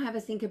to now have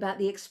a think about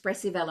the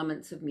expressive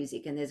elements of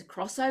music. And there's a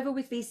crossover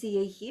with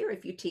VCE here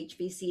if you teach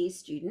VCE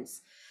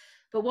students.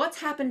 But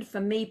what's happened for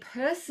me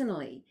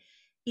personally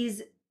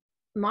is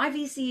my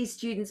VCE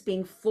students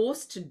being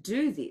forced to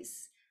do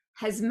this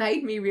has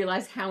made me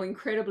realize how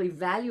incredibly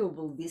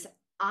valuable this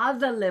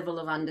other level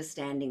of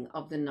understanding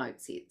of the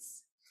notes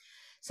is.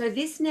 So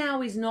this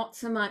now is not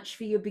so much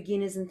for your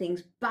beginners and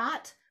things,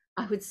 but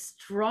I would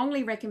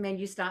strongly recommend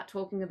you start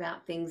talking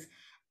about things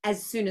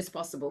as soon as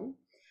possible,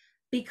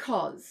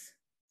 because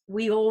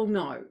we all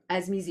know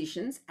as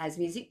musicians, as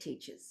music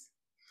teachers,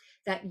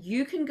 that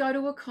you can go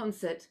to a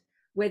concert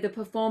where the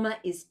performer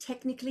is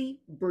technically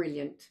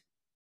brilliant.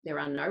 There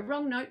are no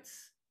wrong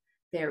notes.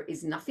 There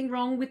is nothing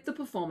wrong with the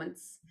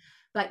performance,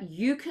 but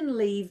you can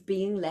leave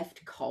being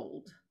left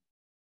cold.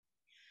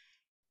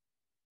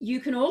 You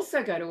can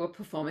also go to a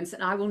performance,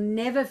 and I will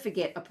never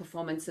forget a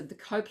performance of the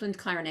Copeland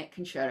Clarinet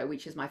Concerto,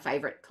 which is my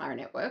favorite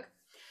clarinet work,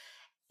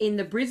 in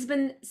the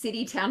Brisbane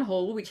City Town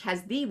Hall, which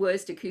has the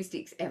worst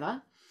acoustics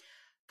ever,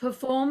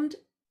 performed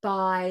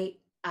by,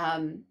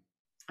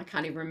 I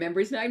can't even remember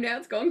his name now,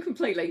 it's gone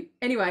completely.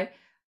 Anyway,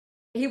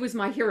 he was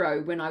my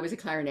hero when I was a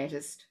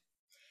clarinetist.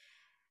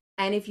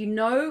 And if you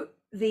know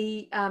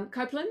the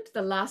Copeland,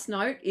 the last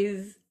note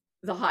is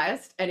the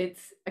highest and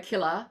it's a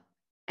killer,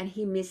 and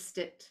he missed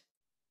it.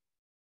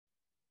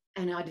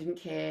 And I didn't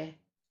care.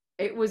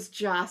 It was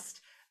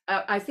just,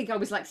 I think I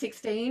was like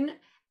 16,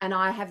 and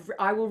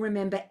I will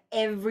remember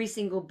every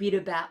single bit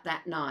about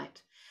that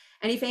night.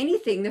 And if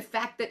anything, the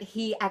fact that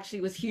he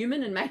actually was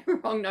human and made a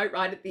wrong note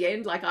right at the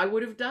end, like I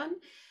would have done,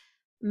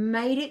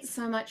 made it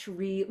so much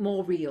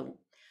more real.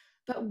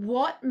 But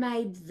what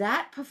made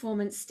that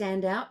performance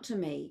stand out to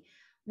me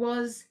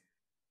was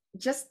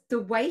just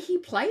the way he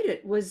played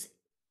it. Was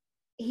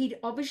he'd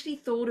obviously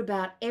thought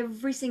about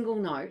every single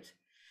note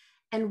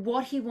and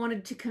what he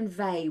wanted to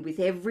convey with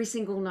every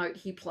single note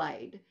he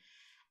played.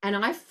 And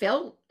I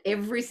felt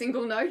every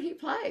single note he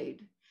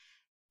played.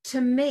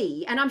 To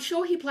me, and I'm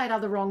sure he played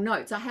other wrong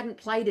notes. I hadn't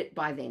played it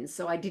by then,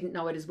 so I didn't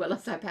know it as well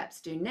as I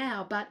perhaps do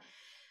now. But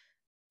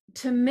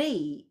to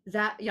me,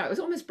 that, you know, it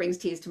almost brings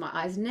tears to my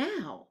eyes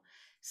now.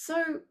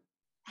 So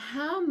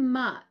how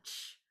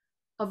much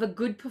of a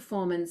good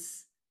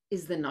performance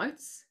is the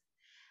notes,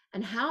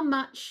 and how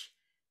much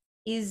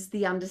is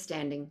the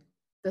understanding,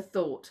 the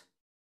thought,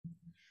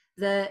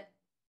 the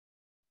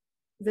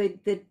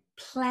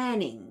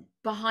planning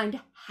behind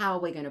how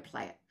we're going to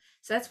play it?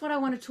 So that's what I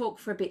want to talk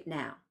for a bit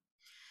now.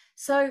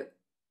 So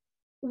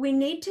we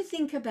need to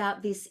think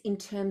about this in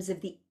terms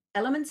of the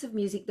elements of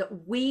music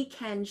that we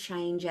can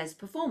change as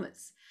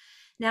performers.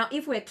 Now,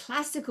 if we're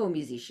classical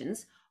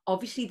musicians,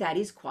 obviously that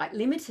is quite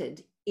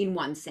limited in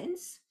one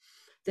sense.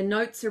 The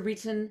notes are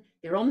written,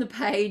 they're on the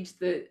page,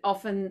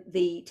 often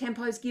the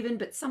tempo is given,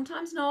 but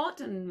sometimes not,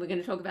 and we're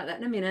going to talk about that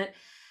in a minute.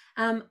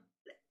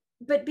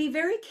 But be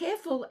very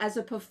careful as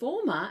a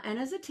performer and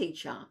as a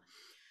teacher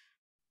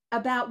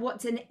about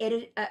what's an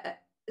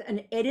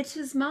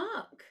editor's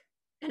mark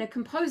and a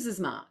composer's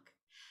mark.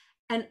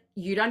 And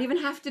you don't even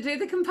have to do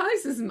the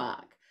composer's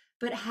mark,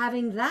 but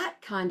having that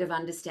kind of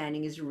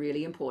understanding is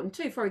really important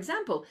too. For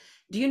example,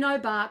 do you know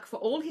Bach, for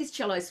all his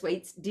cello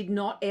suites, did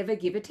not ever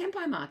give a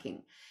tempo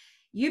marking?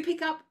 You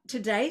pick up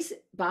today's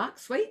Bach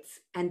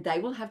suites and they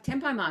will have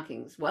tempo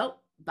markings.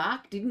 Well,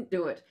 Bach didn't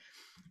do it.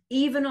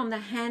 Even on the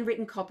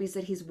handwritten copies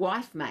that his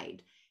wife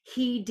made,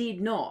 she did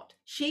not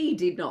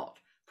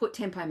put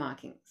tempo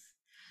markings.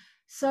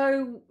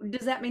 So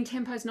does that mean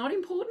tempo is not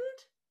important?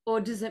 Or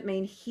does it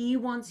mean he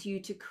wants you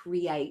to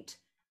create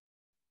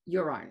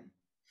your own?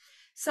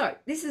 So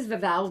this is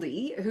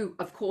Vivaldi, who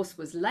of course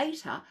was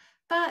later,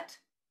 but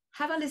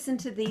have a listen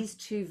to these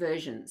two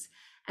versions.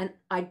 And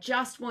I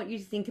just want you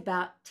to think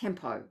about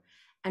tempo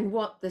and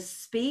what the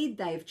speed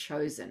they've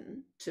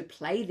chosen to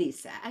play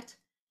this at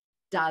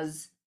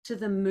does to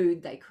the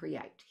mood they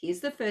create. Here's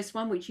the first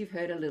one, which you've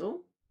heard a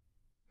little.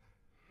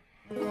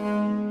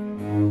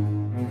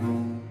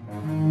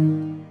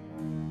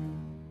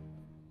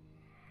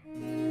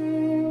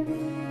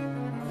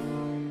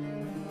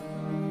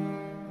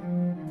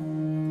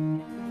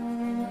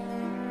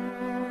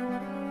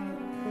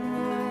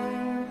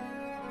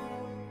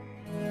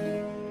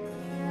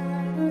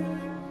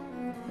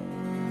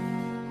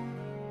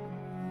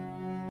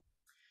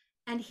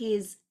 And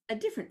here's a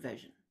different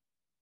version.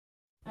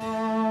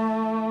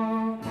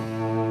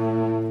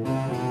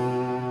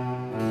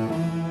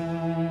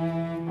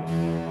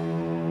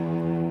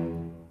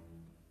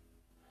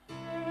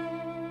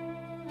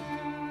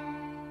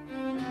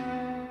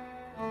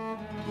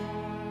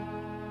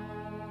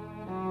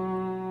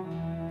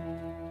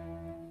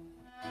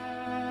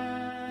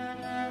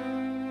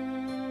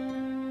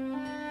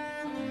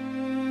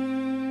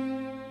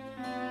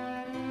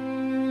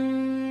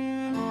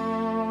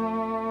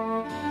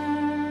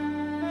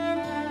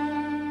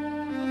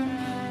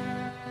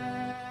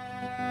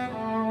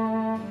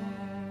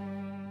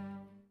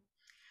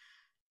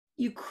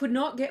 you could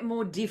not get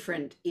more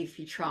different if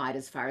you tried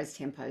as far as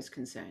tempo is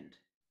concerned.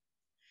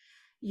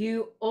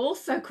 You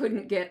also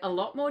couldn't get a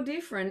lot more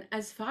different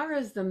as far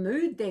as the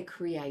mood they're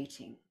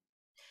creating.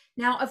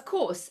 Now, of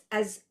course,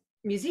 as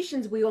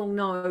musicians, we all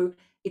know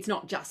it's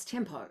not just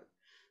tempo,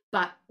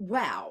 but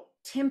wow,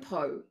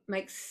 tempo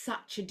makes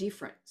such a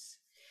difference.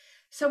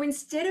 So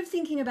instead of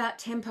thinking about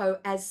tempo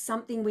as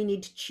something we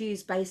need to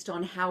choose based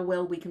on how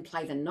well we can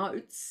play the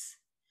notes,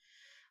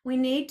 we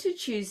need to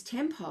choose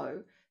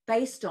tempo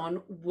based on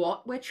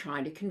what we're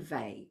trying to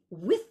convey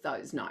with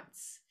those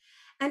notes.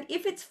 And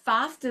if it's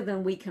faster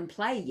than we can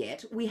play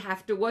yet, we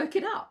have to work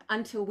it up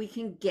until we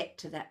can get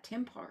to that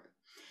tempo.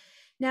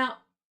 Now,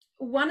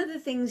 one of the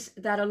things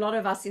that a lot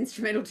of us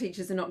instrumental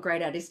teachers are not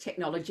great at is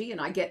technology, and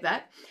I get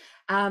that.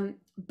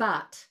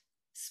 But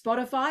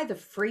Spotify, the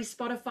free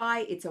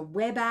Spotify, it's a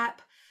web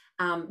app.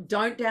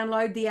 Don't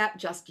download the app,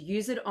 just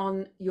use it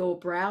on your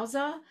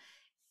browser.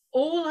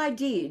 All I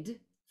did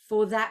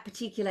for that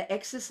particular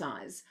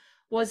exercise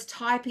was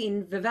type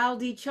in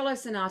Vivaldi Cello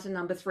Sonata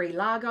number 3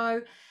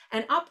 Largo,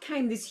 and up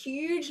came this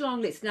huge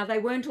long list. Now, they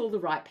weren't all the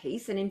right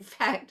piece, and in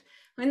fact,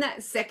 when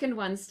that second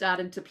one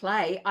started to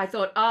play, I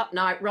thought, oh,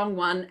 no, wrong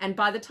one. And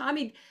by the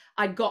time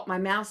I'd got my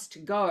mouse to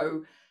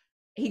go,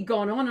 he'd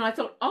gone on, and I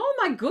thought, oh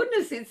my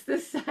goodness, it's the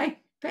same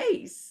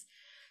piece,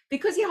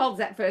 because he holds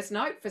that first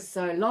note for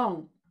so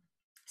long.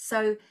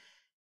 So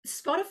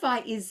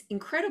Spotify is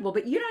incredible,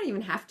 but you don't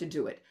even have to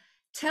do it.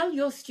 Tell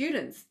your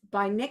students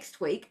by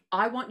next week,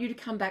 I want you to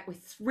come back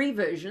with 3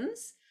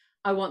 versions.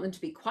 I want them to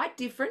be quite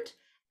different,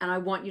 and I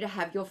want you to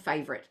have your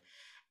favorite.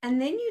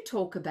 And then you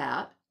talk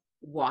about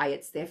why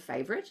it's their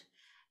favorite,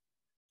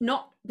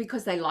 not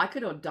because they like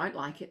it or don't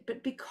like it,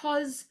 but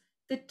because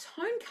the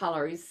tone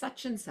color is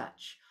such and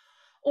such.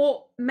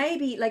 Or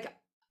maybe, like,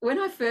 when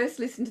I first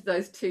listened to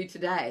those 2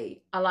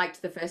 today, I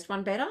liked the first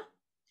one better.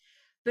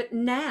 But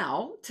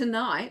now,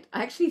 tonight,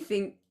 I actually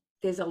think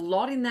there's a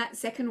lot in that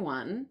second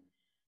one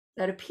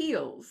that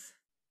appeals.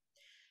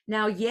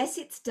 Now, yes,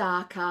 it's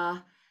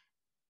darker.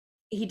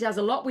 He does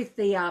a lot with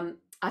the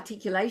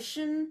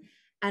articulation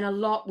and a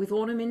lot with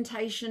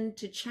ornamentation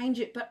to change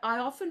it. But I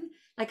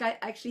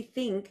actually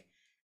think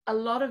a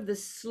lot of the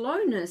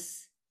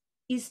slowness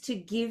is to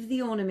give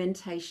the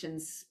ornamentation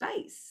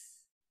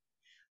space,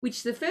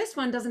 which the first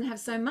one doesn't have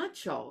so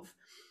much of.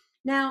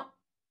 Now,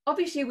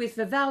 obviously with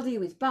Vivaldi,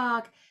 with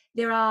Bach,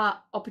 there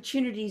are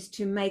opportunities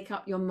to make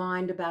up your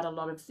mind about a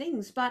lot of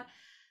things, but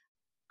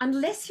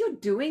unless you're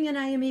doing an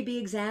AMEB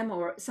exam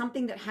or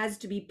something that has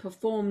to be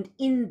performed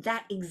in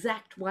that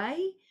exact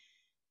way,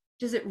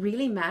 does it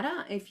really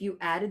matter if you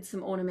added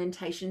some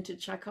ornamentation to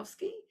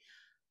Tchaikovsky?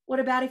 What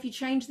about if you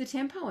changed the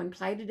tempo and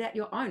played it at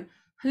your own?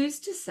 Who's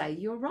to say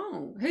you're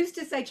wrong? Who's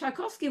to say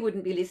Tchaikovsky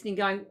wouldn't be listening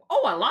going,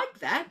 oh, I like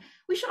that.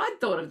 Wish I'd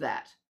thought of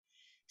that.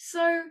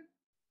 So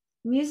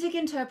music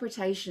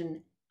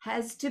interpretation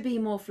has to be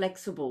more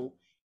flexible,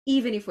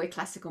 even if we're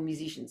classical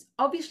musicians.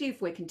 Obviously,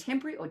 if we're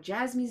contemporary or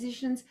jazz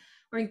musicians,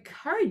 we're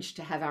encouraged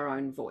to have our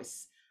own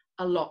voice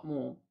a lot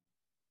more.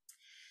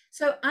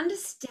 So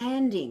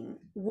understanding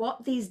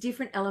what these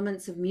different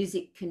elements of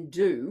music can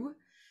do,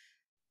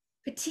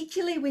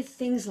 particularly with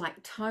things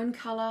like tone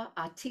color,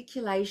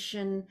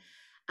 articulation,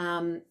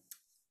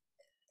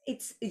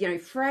 it's,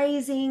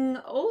 phrasing,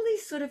 all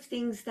these sort of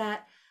things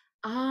that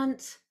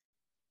aren't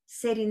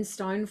set in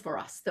stone for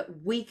us,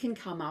 that we can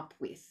come up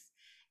with,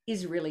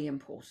 is really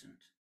important.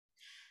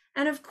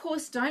 And of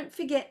course, don't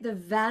forget the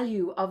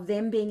value of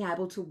them being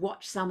able to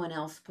watch someone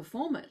else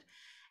perform it.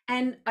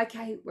 And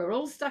okay, we're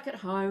all stuck at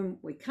home.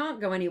 We can't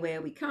go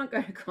anywhere. We can't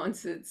go to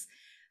concerts.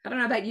 I don't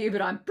know about you,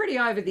 but I'm pretty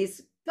over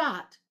this.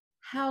 But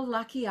how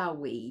lucky are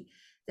we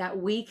that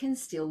we can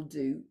still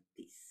do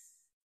this?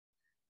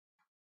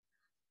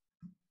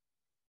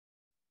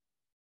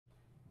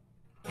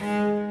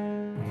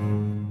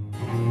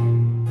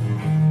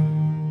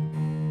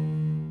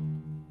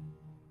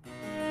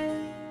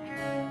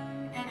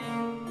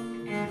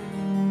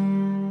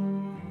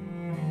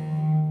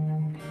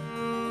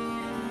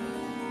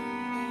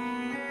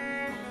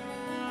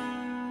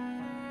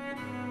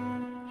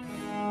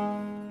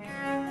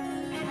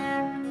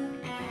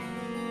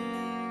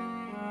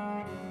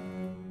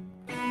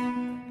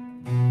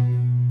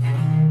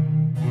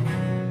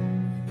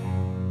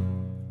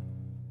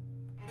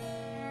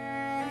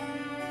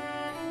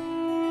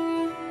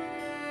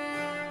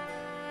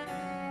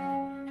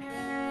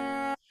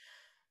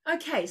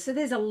 Okay, so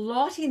there's a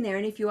lot in there.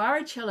 And if you are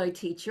a cello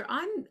teacher,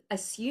 I'm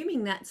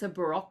assuming that's a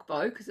Baroque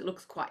bow because it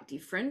looks quite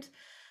different.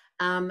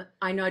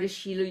 I noticed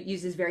she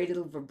uses very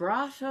little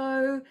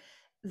vibrato.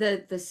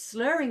 The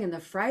slurring and the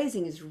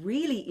phrasing is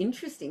really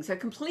interesting. So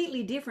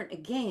completely different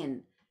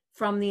again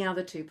from the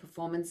other 2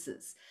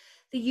 performances.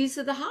 The use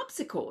of the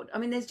harpsichord. I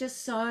mean, there's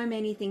just so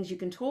many things you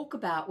can talk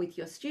about with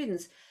your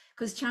students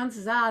because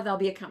chances are they'll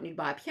be accompanied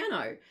by a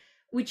piano,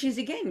 which is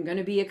again going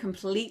to be a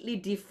completely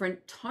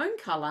different tone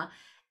color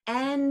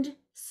and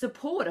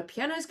support. A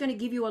piano is going to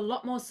give you a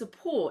lot more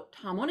support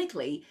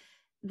harmonically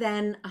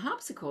than a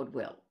harpsichord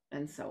will,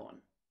 and so on.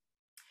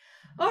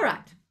 All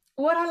right,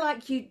 what I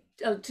like you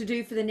to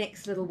do for the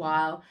next little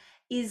while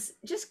is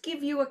just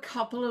give you a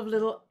couple of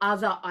little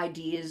other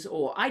ideas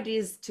or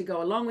ideas to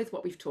go along with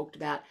what we've talked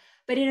about,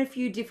 but in a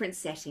few different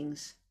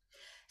settings.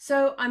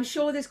 So I'm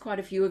sure there's quite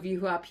a few of you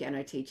who are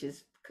piano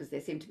teachers, because there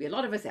seem to be a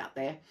lot of us out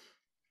there.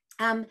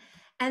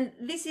 And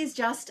this is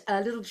just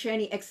a little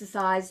journey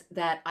exercise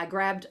that I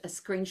grabbed a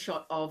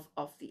screenshot of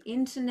off the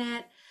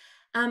internet.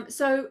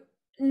 So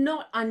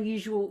not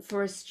unusual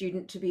for a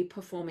student to be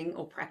performing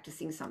or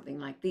practicing something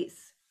like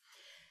this.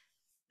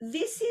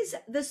 This is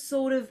the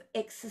sort of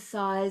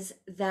exercise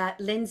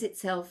that lends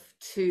itself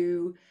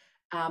to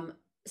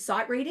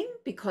sight reading,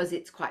 because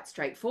it's quite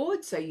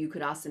straightforward. So you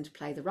could ask them to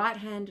play the right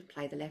hand,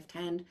 play the left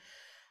hand.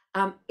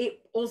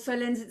 It also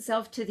lends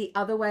itself to the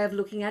other way of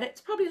looking at it.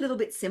 It's probably a little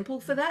bit simple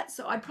for that.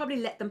 So I'd probably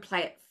let them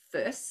play it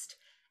first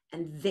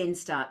and then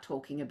start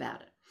talking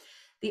about it.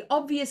 The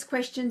obvious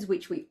questions,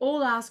 which we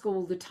all ask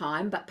all the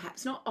time, but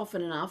perhaps not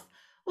often enough: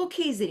 what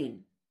key is it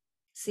in?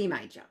 C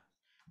major.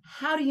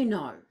 How do you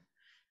know?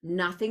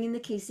 Nothing in the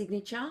key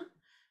signature.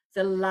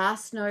 The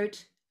last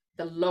note,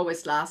 the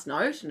lowest last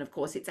note, and of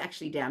course it's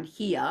actually down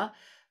here,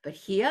 but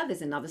here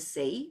there's another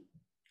C.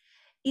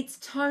 Its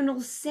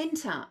tonal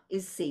center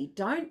is C.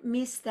 Don't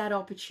miss that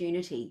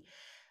opportunity.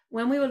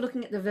 When we were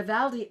looking at the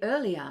Vivaldi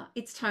earlier,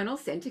 its tonal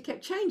center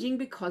kept changing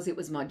because it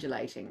was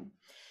modulating.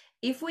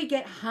 If we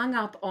get hung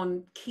up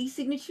on key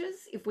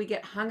signatures, if we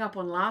get hung up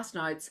on last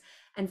notes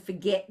and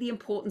forget the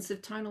importance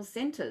of tonal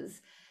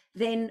centers,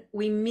 then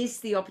we miss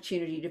the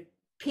opportunity to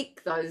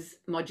pick those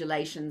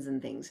modulations and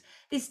things.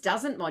 This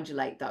doesn't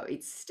modulate though.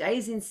 It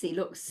stays in C.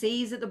 Look,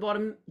 C's at the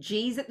bottom,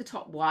 G's at the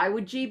top. Why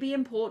would G be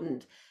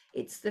important?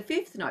 It's the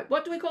fifth note.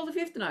 What do we call the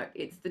fifth note?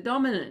 It's the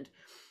dominant.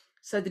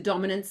 So the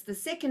dominant's the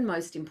second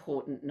most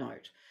important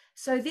note.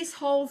 So this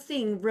whole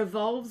thing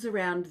revolves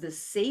around the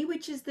C,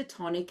 which is the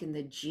tonic, and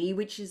the G,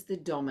 which is the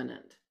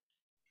dominant.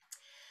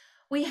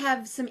 We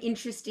have some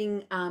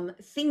interesting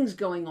things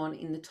going on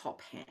in the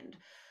top hand.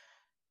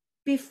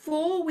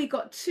 Before we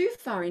got too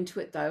far into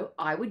it though,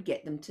 I would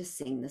get them to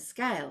sing the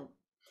scale.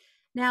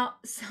 Now,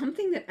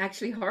 something that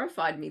actually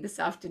horrified me this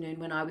afternoon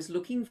when I was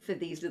looking for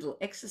these little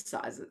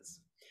exercises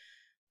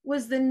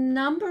was the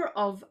number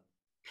of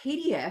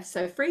PDFs,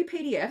 so free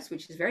PDFs,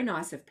 which is very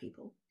nice of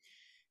people,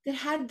 that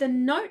had the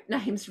note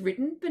names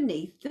written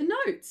beneath the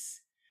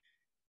notes.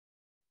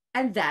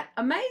 And that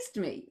amazed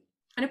me.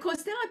 And of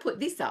course, then I put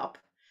this up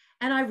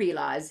and I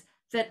realized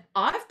that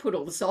I've put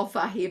all the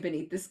solfa here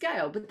beneath the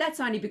scale, but that's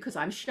only because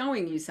I'm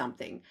showing you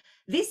something.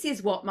 This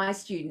is what my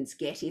students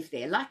get if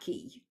they're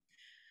lucky.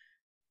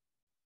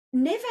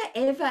 Never,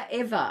 ever,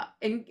 ever,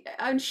 and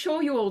I'm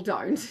sure you all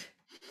don't,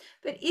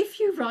 but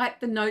if you write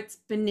the notes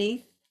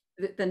beneath,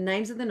 the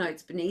names of the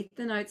notes beneath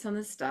the notes on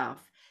the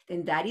staff,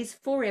 then that is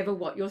forever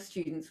what your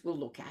students will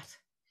look at.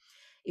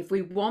 If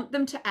we want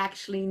them to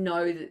actually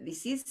know that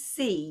this is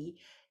C,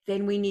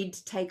 then we need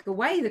to take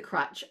away the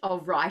crutch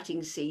of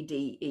writing C,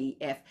 D, E,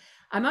 F.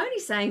 I'm only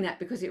saying that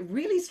because it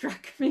really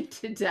struck me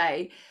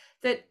today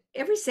that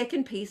every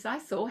second piece I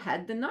saw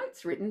had the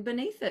notes written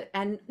beneath it,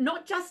 and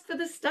not just for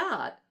the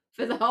start,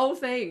 for the whole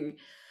thing.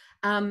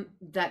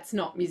 That's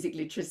not music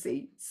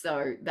literacy.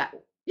 So that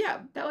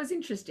was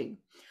interesting.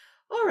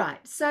 All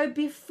right, so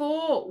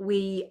before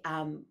we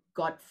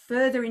got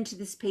further into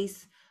this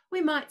piece,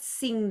 we might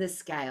sing the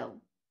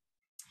scale.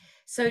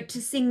 So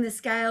to sing the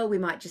scale, we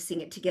might just sing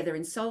it together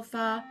in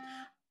solfa.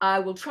 I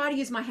will try to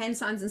use my hand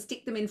signs and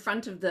stick them in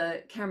front of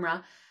the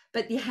camera,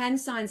 but the hand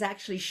signs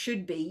actually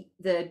should be,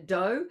 the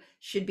do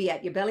should be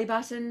at your belly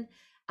button,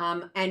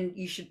 and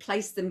you should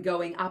place them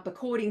going up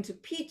according to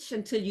pitch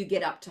until you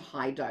get up to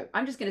high do.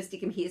 I'm just going to stick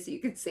them here so you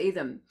can see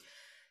them.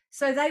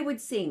 So they would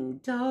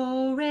sing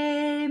do,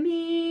 re,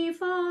 mi,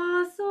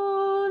 fa,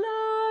 sol,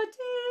 la,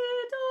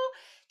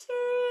 ti,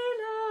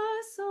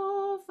 la,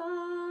 sol,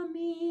 fa,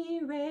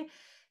 mi, re,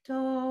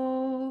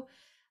 do.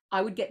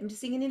 I would get them to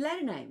sing in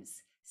letter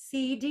names.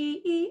 C,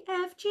 D, E,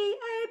 F, G,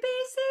 A, B,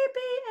 C, B,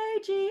 A,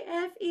 G,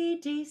 F, E,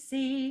 D,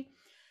 C.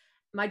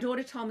 My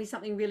daughter told me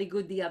something really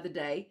good the other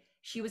day.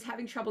 She was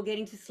having trouble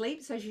getting to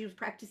sleep, so she was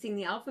practicing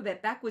the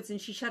alphabet backwards,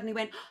 and she suddenly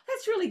went, oh,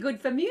 that's really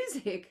good for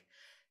music.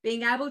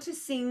 Being able to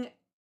sing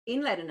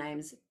in letter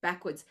names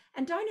backwards,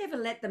 and don't ever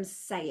let them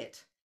say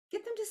it.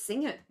 Get them to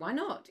sing it. Why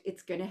not?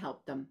 It's going to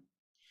help them.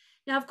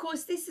 Now, of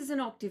course, this is an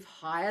octave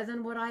higher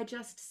than what I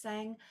just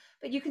sang,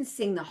 but you can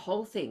sing the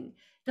whole thing.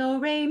 Do,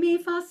 re, mi,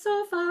 fa,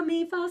 sol, fa,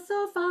 mi, fa,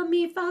 sol, fa,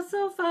 mi, fa,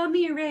 sol, fa,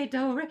 mi, re,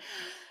 do, re,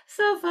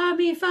 sol, fa,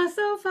 mi, fa,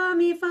 sol, fa,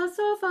 mi, fa,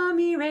 sol, fa,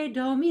 mi, re,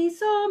 do, mi,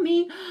 sol,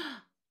 mi.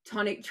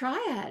 Tonic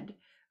triad.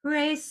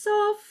 Re,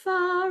 sol,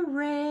 fa,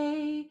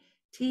 re,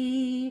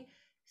 ti,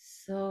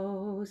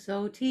 so,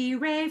 so, ti,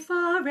 re,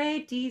 fa,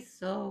 re, ti,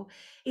 so.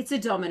 It's a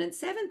dominant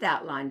seventh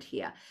outlined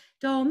here.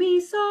 Do,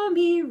 mi, so,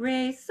 mi,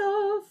 re,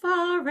 so,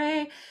 fa,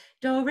 re,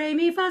 do, re,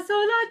 mi, fa,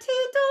 sol, la, ti,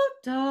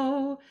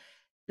 do.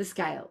 The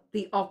scale,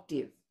 the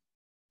octave.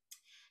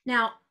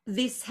 Now,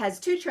 this has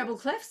two treble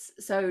clefs,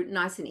 so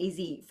nice and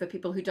easy for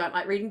people who don't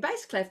like reading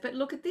bass clef, but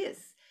look at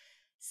this.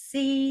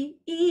 C,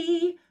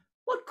 E.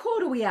 What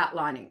chord are we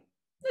outlining?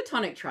 The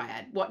tonic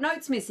triad. What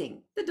note's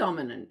missing? The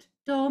dominant.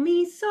 Do,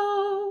 mi,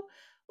 so.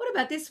 What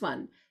about this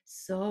one?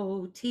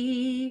 So,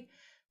 ti,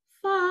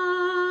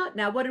 fa.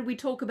 Now, what did we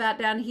talk about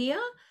down here?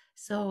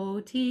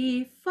 So,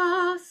 ti,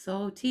 fa,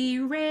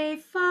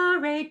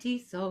 re,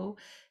 ti, so.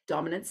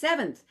 Dominant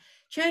seventh.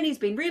 Cherney's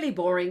been really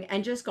boring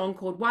and just gone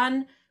chord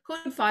 1,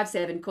 chord 5,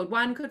 7, chord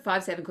 1, chord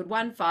 5, 7, chord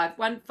 1, 5,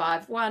 1,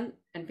 5, 1,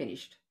 and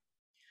finished.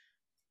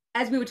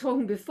 As we were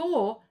talking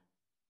before,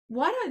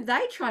 why don't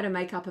they try to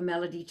make up a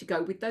melody to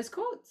go with those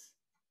chords?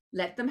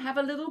 Let them have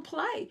a little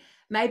play.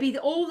 Maybe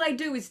all they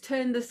do is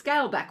turn the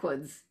scale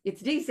backwards. It's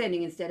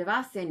descending instead of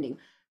ascending.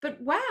 But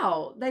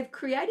wow, they've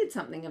created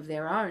something of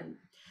their own.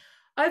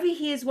 Over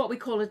here is what we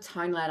call a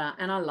tone ladder,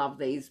 and I love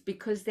these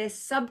because they're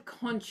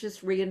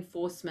subconscious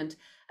reinforcement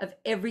of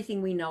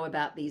everything we know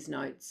about these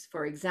notes.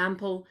 For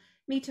example,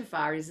 mi to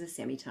fa is a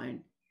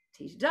semitone,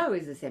 ti to do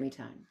is a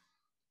semitone,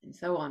 and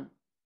so on.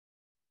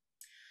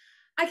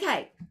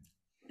 Okay,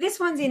 this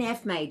one's in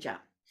F major.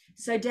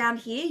 So down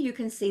here, you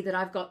can see that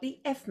I've got the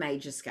F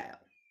major scale.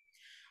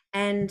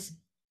 And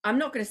I'm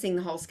not going to sing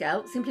the whole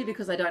scale simply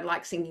because I don't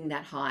like singing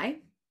that high.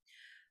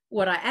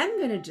 What I am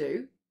going to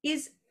do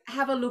is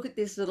have a look at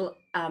this little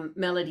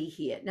melody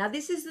here. Now,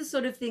 this is the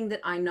sort of thing that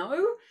I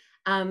know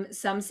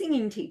some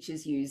singing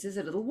teachers use as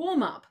a little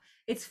warm-up.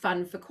 It's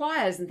fun for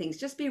choirs and things.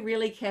 Just be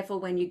really careful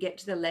when you get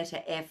to the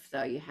letter F,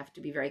 though. You have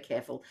to be very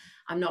careful.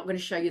 I'm not going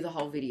to show you the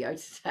whole video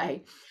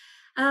today.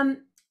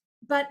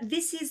 But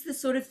this is the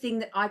sort of thing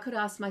that I could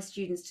ask my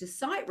students to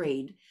sight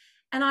read,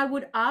 and I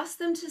would ask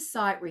them to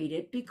sight read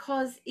it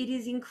because it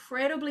is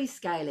incredibly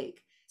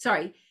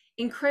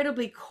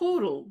incredibly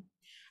chordal,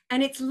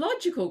 and it's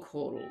logical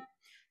chordal.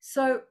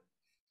 So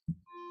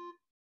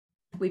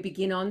we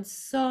begin on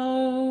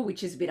so,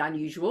 which is a bit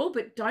unusual,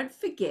 but don't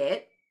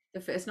forget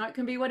the first note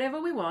can be whatever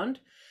we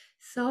want.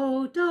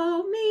 So,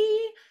 do,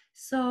 mi.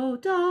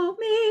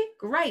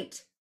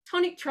 Great.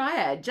 Tonic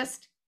triad,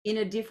 just in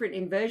a different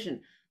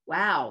inversion.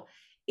 Wow,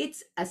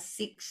 it's a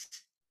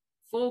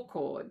 6/4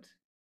 chord.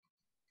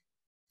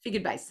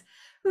 Figured bass.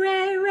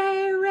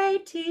 Re,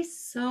 ti,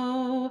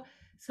 so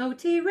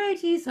ti, re,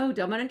 ti, so.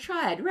 Dominant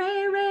triad.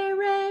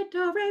 Re,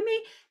 do, re,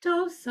 mi,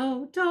 do,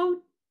 so,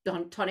 do.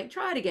 Tonic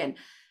triad again.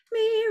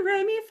 Mi,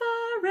 re, mi,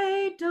 fa,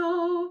 re,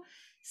 do.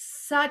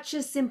 Such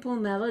a simple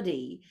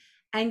melody,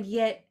 and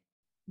yet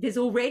there's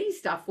already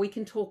stuff we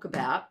can talk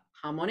about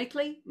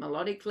harmonically,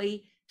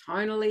 melodically,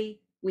 tonally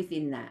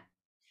within that.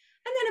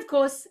 And then, of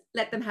course,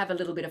 let them have a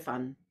little bit of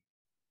fun.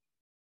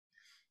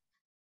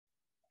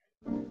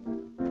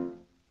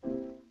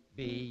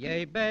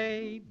 B-A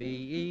bay,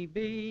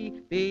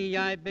 B-E-B,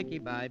 B-I bicky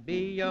by,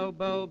 B-O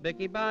bo,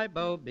 bicky by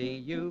bo,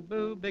 B-U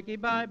boo, bicky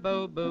by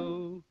bo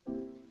boo.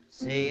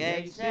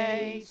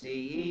 C-A-say,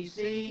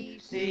 C-E-C,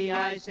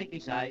 C-I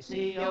sicky si,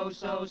 C-O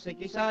so,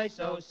 sicky si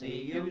so,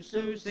 C-U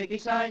sue, sicky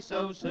si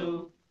so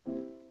sue.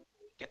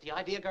 Get the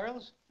idea,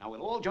 girls? Now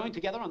we'll all join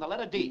together on the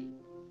letter D.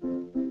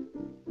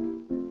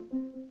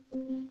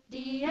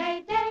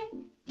 D-A-day,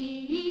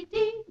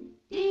 D-E-D,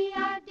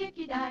 D-I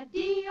dicky-di,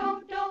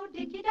 D-O-do,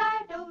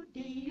 dicky-di-do,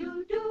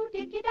 D-U-do,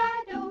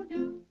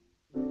 dicky-di-do-do.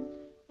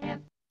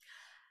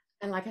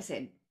 And like I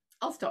said,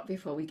 I'll stop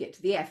before we get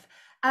to the F.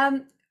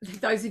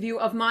 Those of you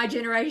of my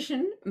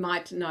generation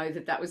might know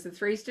that that was the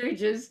Three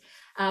Stooges.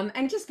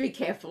 And just be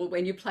careful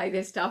when you play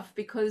their stuff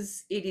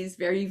because it is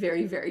very,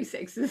 very, very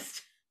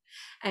sexist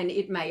and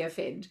it may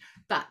offend.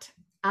 But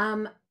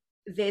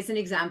there's an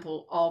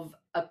example of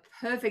a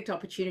perfect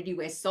opportunity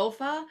where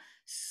solfa,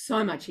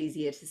 so much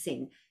easier to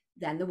sing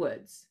than the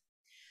words.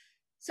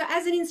 So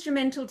as an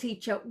instrumental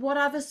teacher, what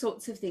are the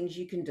sorts of things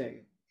you can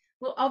do?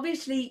 Well,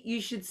 obviously you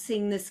should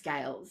sing the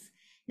scales.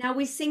 Now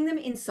we sing them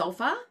in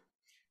solfa.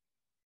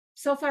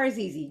 Solfa is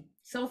easy.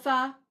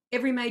 Solfa,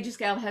 every major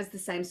scale has the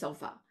same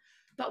solfa,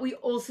 but we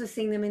also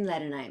sing them in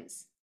letter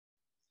names.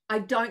 I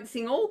don't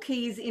sing all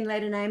keys in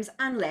letter names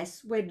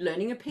unless we're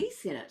learning a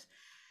piece in it.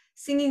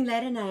 Singing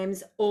letter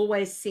names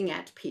always sing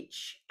at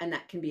pitch, and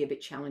that can be a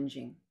bit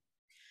challenging.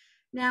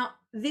 Now,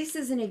 this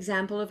is an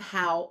example of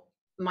how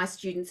my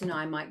students and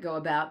I might go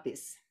about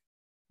this.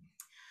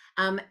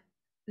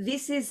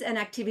 This is an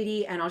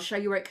activity, and I'll show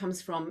you where it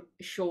comes from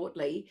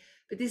shortly,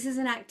 but this is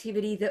an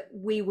activity that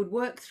we would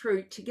work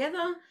through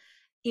together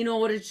in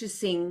order to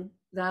sing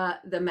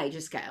the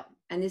major scale.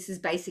 And this is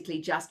basically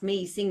just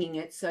me singing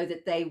it so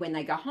that they, when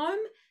they go home,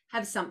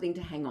 have something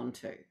to hang on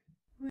to.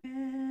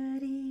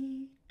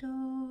 Ready,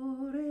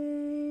 do,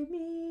 re,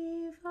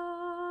 mi,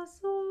 fa,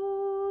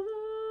 sol,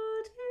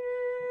 la,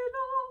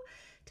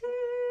 ti,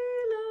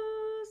 la,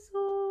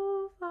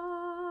 sol,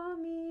 fa,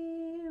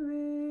 mi,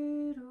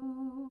 re,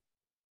 do.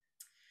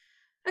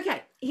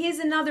 Okay, here's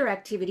another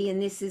activity,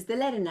 and this is the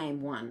letter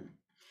name one.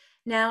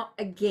 Now,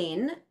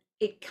 again,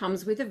 it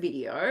comes with a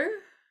video.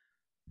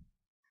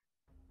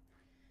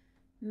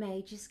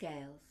 Major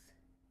scales.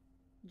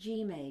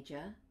 G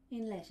major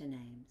in letter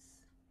names.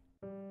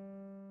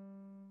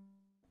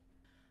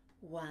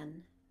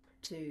 1,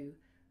 2,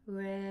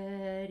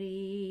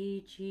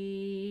 ready,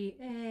 G,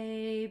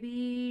 A,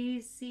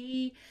 B,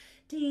 C,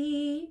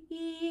 D,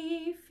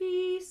 E,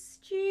 fis,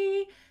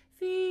 G,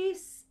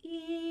 fis,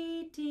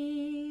 E,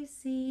 D,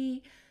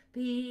 C,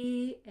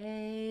 B,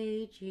 A,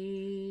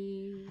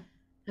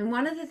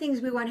 one of the things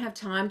we won't have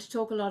time to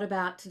talk a lot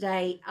about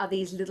today are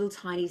these little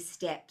tiny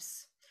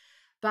steps.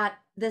 But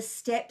the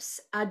steps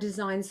are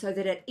designed so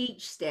that at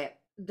each step,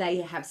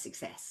 they have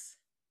success.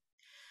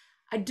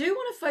 I do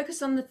want to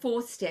focus on the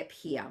fourth step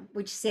here,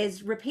 which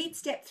says repeat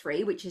step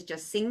 3, which is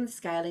just sing the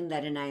scale in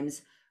letter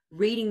names,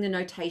 reading the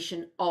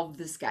notation of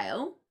the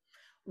scale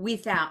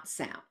without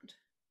sound.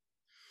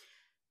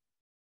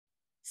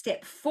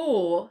 Step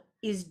 4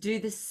 is do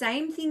the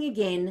same thing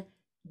again,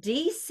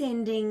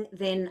 descending,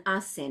 then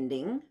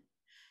ascending,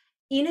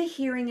 inner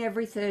hearing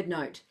every third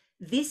note.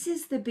 This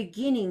is the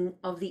beginning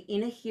of the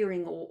inner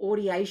hearing or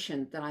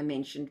audiation that I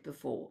mentioned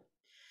before.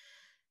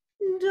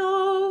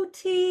 Do,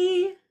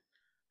 ti,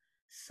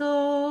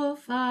 sol,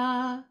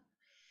 fa,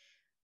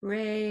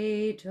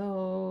 re,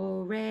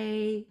 do,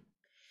 re,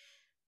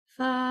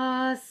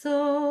 fa,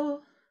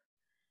 sol,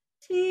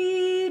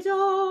 ti,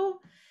 do.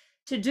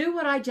 To do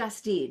what I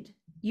just did,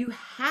 you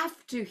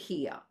have to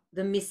hear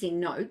the missing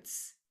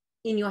notes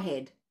in your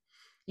head.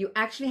 You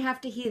actually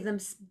have to hear them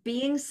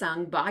being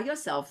sung by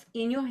yourself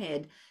in your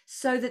head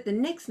so that the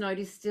next note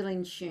is still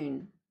in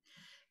tune.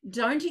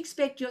 Don't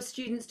expect your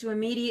students to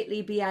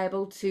immediately be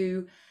able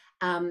to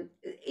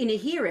inner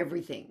hear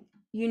everything.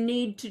 You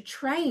need to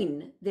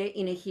train their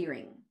inner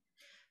hearing.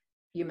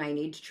 You may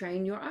need to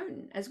train your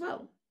own as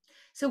well.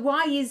 So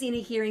why is inner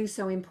hearing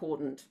so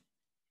important?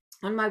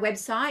 On my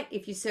website,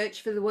 if you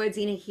search for the words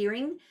inner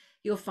hearing,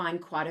 you'll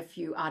find quite a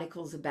few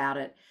articles about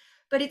it.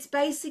 But it's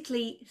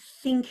basically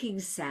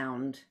thinking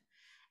sound.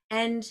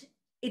 And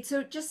it's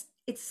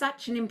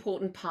such an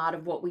important part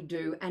of what we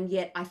do. And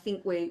yet I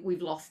think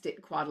we've lost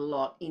it quite a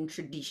lot in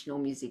traditional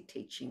music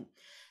teaching.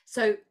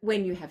 So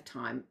when you have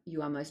time,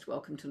 you are most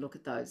welcome to look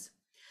at those.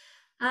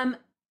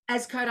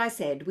 As Kodai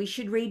said, we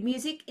should read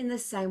music in the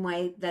same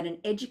way that an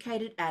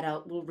educated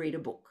adult will read a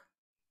book,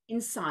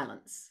 in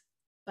silence,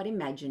 but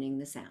imagining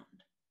the sound.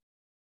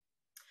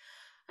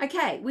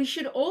 Okay, we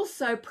should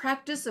also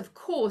practice, of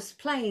course,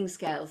 playing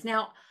scales.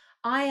 Now,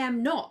 I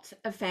am not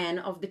a fan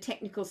of the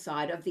technical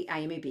side of the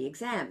AMEB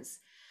exams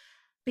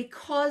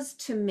because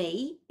to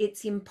me,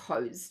 it's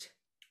imposed.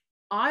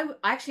 I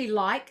actually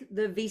like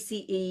the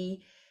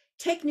VCE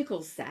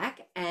technical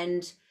stack,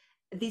 and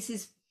this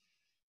is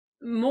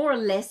more or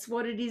less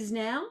what it is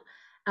now.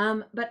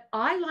 But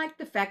I like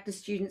the fact the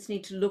students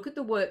need to look at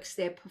the works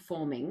they're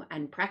performing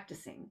and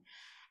practicing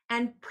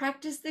and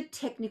practice the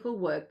technical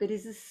work that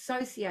is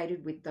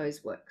associated with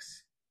those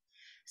works.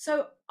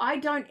 So I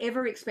don't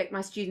ever expect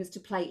my students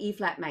to play E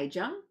flat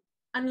major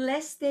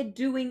unless they're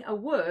doing a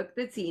work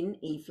that's in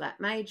E flat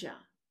major.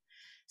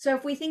 So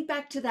if we think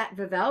back to that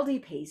Vivaldi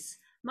piece,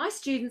 my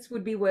students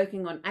would be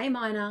working on A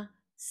minor,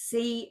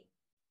 C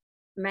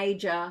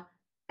major,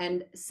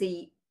 and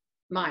C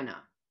minor.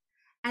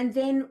 And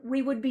then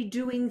we would be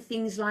doing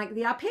things like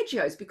the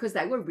arpeggios because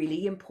they were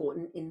really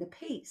important in the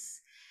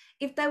piece.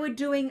 If they were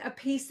doing a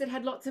piece that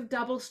had lots of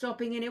double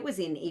stopping and it was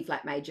in E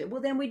flat major,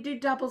 well, then we'd do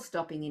double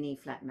stopping in E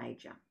flat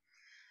major.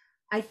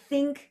 I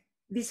think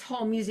this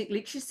whole music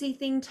literacy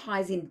thing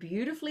ties in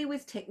beautifully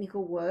with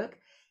technical work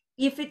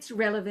if it's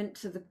relevant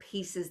to the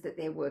pieces that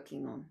they're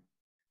working on.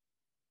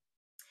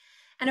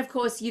 And of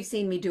course, you've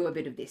seen me do a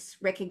bit of this,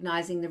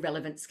 recognizing the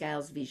relevant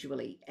scales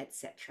visually,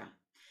 etc.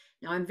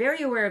 Now, I'm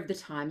very aware of the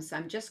time, so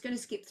I'm just going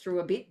to skip through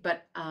a bit,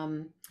 but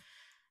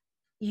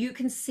you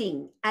can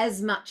sing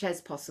as much as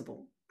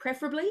possible,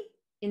 preferably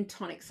in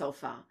tonic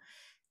solfa.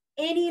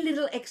 Any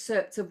little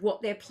excerpts of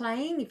what they're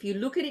playing, if you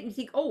look at it and you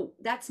think, oh,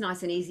 that's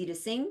nice and easy to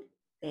sing,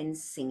 then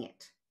sing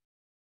it.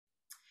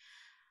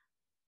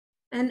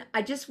 And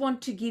I just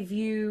want to give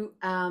you,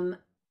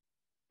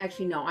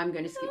 actually, no, I'm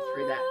going to skip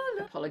through that.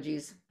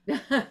 Apologies.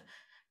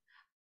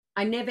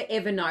 I never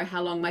ever know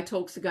how long my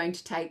talks are going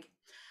to take.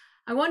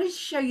 I wanted to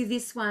show you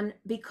this one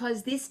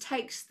because this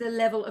takes the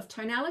level of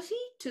tonality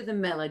to the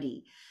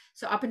melody.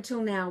 So up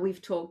until now,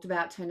 we've talked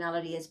about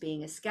tonality as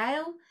being a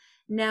scale.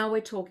 Now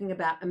we're talking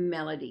about a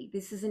melody.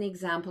 This is an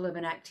example of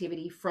an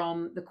activity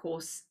from the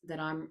course that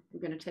I'm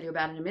going to tell you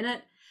about in a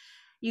minute.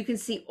 You can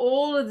see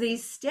all of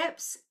these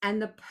steps,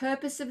 and the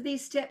purpose of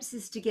these steps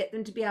is to get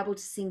them to be able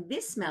to sing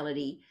this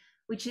melody,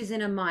 which is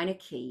in a minor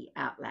key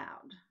out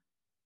loud.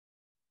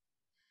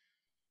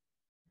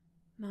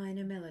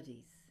 Minor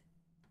melodies.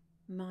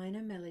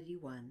 Minor melody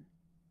 1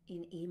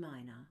 in E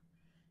minor,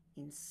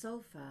 in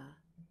solfa,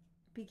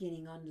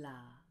 beginning on la.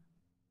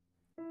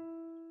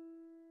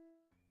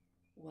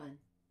 1,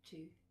 2,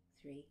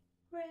 3.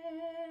 Re,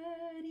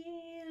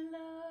 di, la,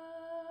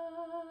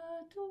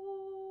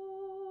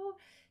 do,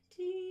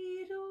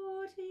 ti,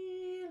 do,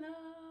 ti, la,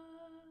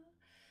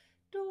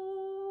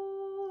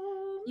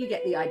 do. You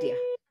get the idea.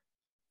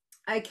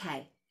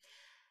 Okay.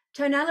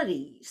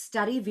 Tonality,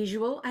 study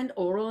visual and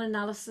oral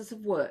analysis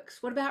of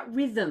works. What about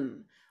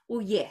rhythm?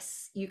 Well,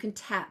 yes, you can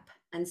tap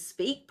and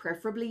speak,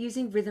 preferably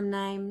using rhythm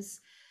names.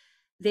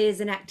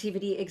 There's an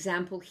activity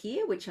example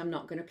here, which I'm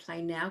not going to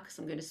play now because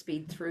I'm going to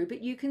speed through,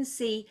 but you can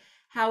see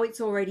how it's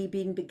already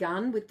been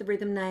begun with the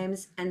rhythm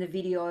names, and the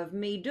video of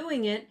me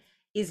doing it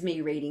is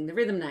me reading the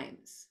rhythm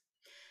names.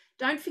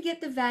 Don't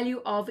forget the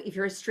value of, if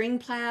you're a string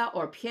player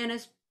or a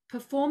pianist,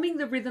 performing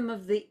the rhythm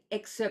of the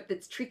excerpt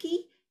that's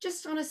tricky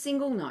just on a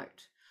single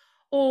note.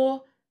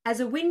 Or as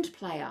a wind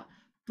player,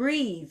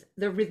 breathe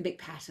the rhythmic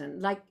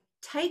pattern, like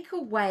take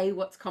away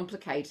what's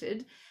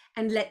complicated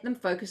and let them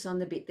focus on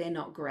the bit they're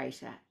not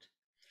great at.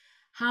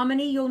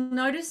 Harmony, you'll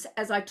notice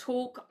as I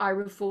talk, I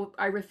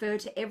refer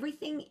to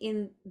everything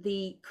in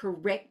the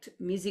correct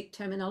music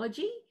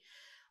terminology.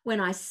 When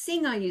I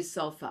sing, I use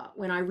solfa.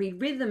 When I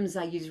read rhythms,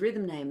 I use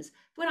rhythm names.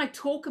 When I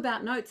talk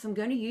about notes, I'm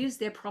going to use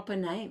their proper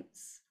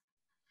names.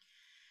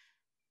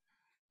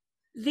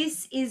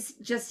 This is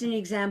just an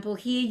example.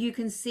 Here you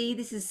can see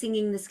this is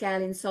singing the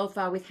scale in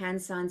solfa with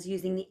hand signs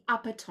using the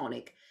upper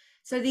tonic.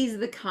 So these are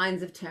the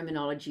kinds of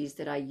terminologies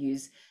that I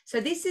use. So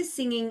this is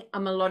singing a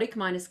melodic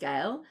minor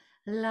scale.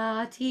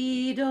 La,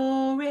 ti,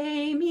 do,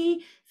 re,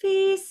 mi,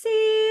 fi,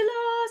 si,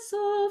 la,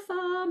 sol,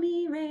 fa,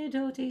 mi, re,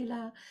 do, ti,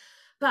 la.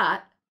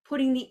 But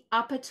putting the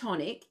upper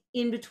tonic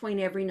in between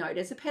every note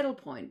as a pedal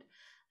point.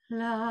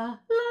 La,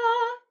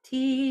 la,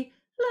 ti,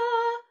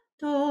 la,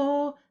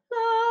 do,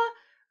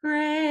 la,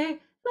 re,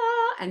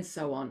 la, and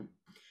so on.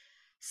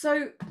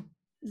 So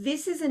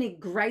this is a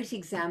great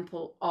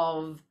example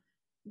of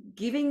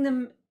giving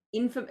them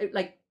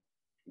like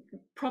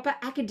proper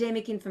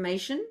academic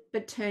information,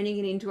 but turning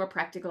it into a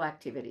practical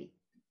activity.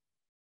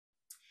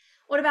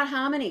 What about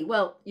harmony?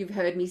 Well, you've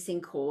heard me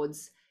sing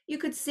chords. You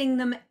could sing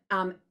them,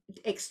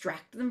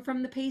 extract them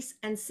from the piece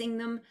and sing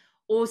them,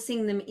 or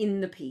sing them in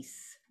the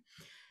piece.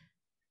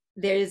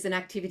 There's an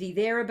activity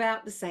there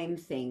about the same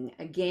thing.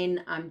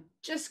 Again, I'm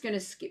just going to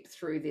skip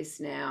through this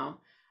now.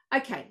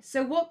 Okay,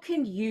 so what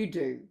can you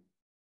do?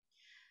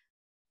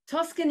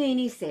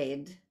 Toscanini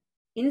said,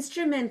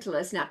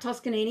 instrumentalists, now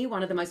Toscanini,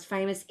 one of the most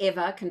famous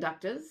ever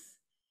conductors,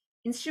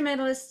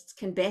 instrumentalists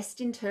can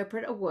best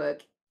interpret a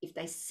work if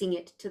they sing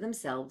it to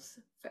themselves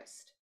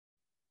first.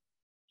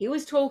 He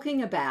was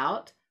talking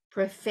about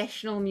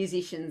professional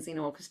musicians in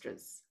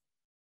orchestras.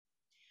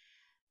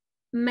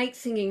 Make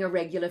singing a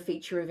regular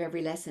feature of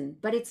every lesson,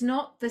 but it's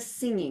not the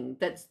singing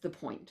that's the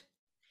point.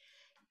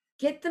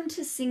 Get them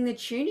to sing the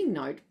tuning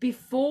note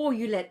before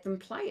you let them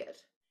play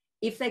it.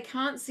 If they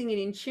can't sing it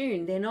in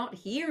tune, they're not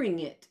hearing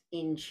it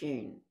in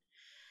tune.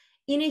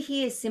 Inner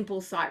hear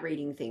simple sight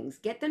reading things.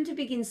 Get them to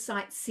begin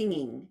sight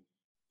singing.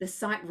 The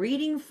sight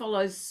reading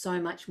follows so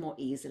much more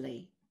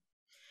easily.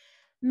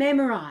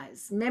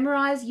 Memorize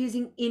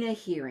using inner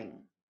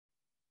hearing.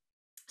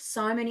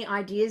 So many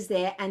ideas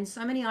there and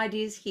so many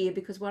ideas here,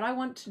 because what I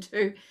want to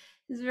do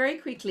is very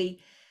quickly,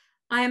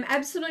 I am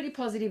absolutely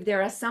positive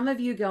there are some of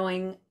you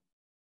going,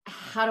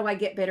 how do I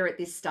get better at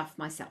this stuff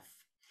myself?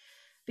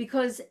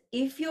 Because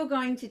if you're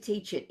going to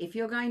teach it, if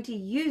you're going to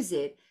use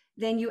it,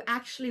 then you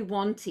actually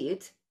want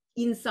it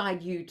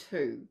inside you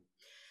too.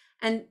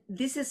 And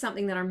this is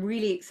something that I'm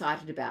really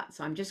excited about.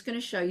 So I'm just going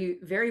to show you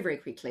very, very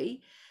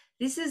quickly.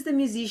 This is the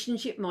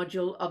musicianship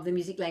module of the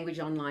Music Language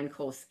Online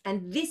course.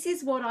 And this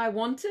is what I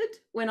wanted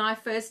when I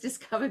first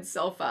discovered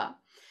solfa.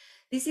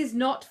 This is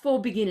not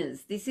for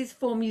beginners. This is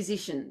for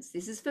musicians.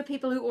 This is for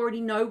people who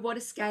already know what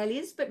a scale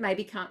is, but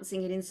maybe can't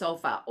sing it in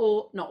solfa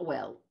or not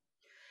well.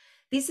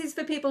 This is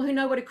for people who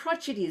know what a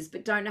crotchet is,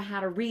 but don't know how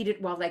to read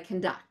it while they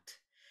conduct.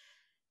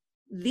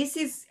 This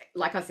is,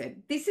 like I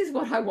said, this is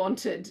what I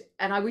wanted,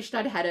 and I wished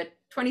I'd had it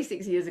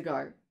 26 years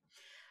ago.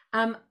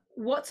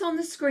 What's on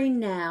the screen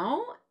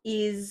now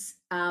is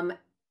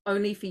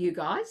only for you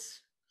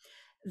guys.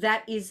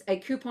 That is a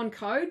coupon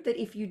code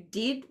that if you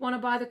did want to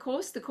buy the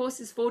course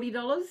is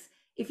 $40.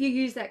 If you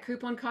use that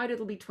coupon code,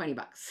 it'll be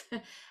 $20.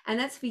 And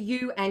that's for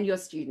you and your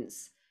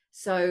students.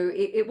 So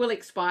it will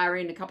expire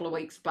in a couple of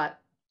weeks, but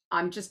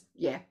I'm just,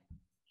 yeah,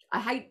 I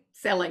hate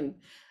selling.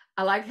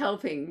 I like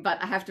helping,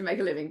 but I have to make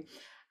a living.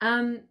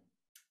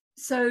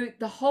 So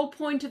the whole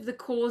point of the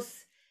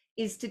course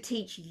is to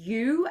teach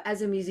you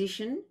as a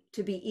musician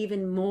to be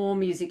even more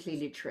musically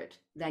literate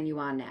than you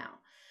are now.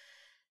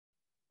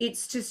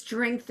 It's to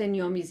strengthen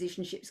your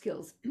musicianship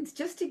skills. It's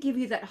just to give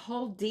you that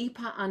whole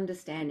deeper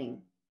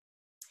understanding.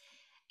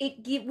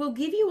 It will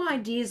give you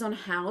ideas on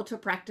how to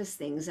practice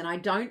things. And I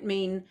don't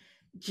mean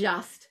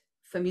just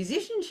for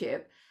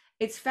musicianship.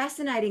 It's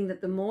fascinating that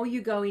the more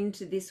you go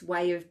into this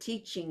way of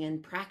teaching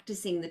and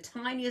practicing the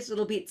tiniest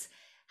little bits,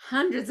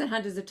 hundreds and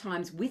hundreds of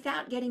times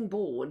without getting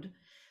bored,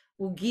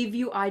 will give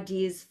you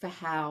ideas for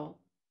how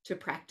to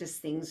practice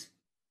things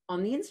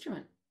on the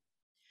instrument.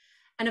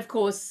 And of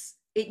course,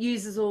 it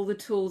uses all the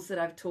tools that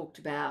I've talked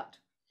about.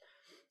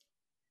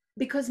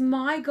 Because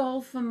my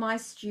goal for my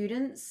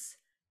students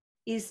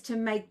is to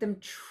make them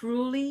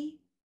truly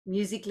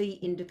musically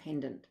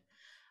independent.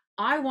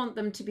 I want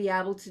them to be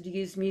able to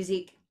use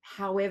music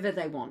however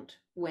they want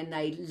when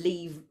they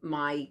leave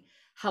my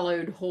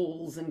hallowed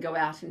halls and go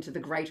out into the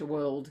greater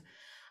world.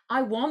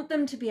 I want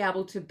them to be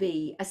able to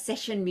be a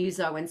session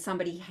muso and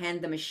somebody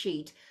hand them a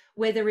sheet,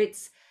 whether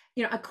it's,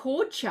 you know, a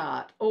chord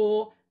chart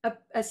or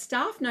a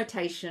staff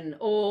notation,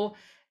 or,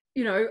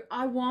 you know,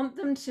 I want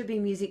them to be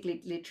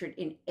musically literate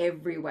in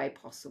every way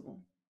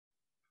possible.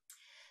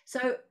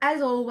 So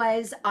as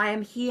always, I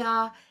am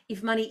here.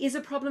 If money is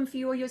a problem for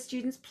you or your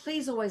students,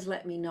 please always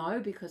let me know,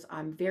 because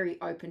I'm very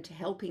open to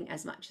helping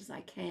as much as I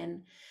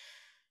can.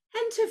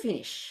 And to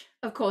finish,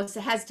 of course,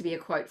 there has to be a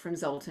quote from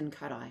Zoltan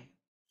Kodály.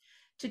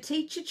 To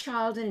teach a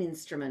child an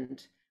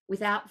instrument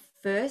without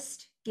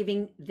first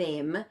giving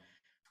them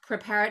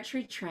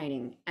preparatory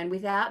training and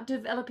without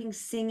developing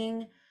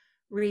singing,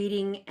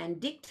 reading,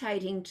 and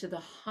dictating to the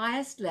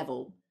highest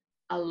level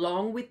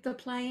along with the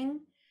playing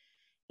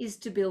is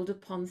to build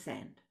upon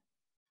sand.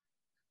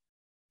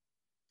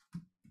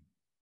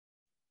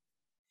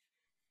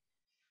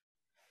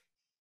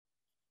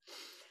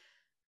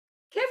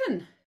 Kevin,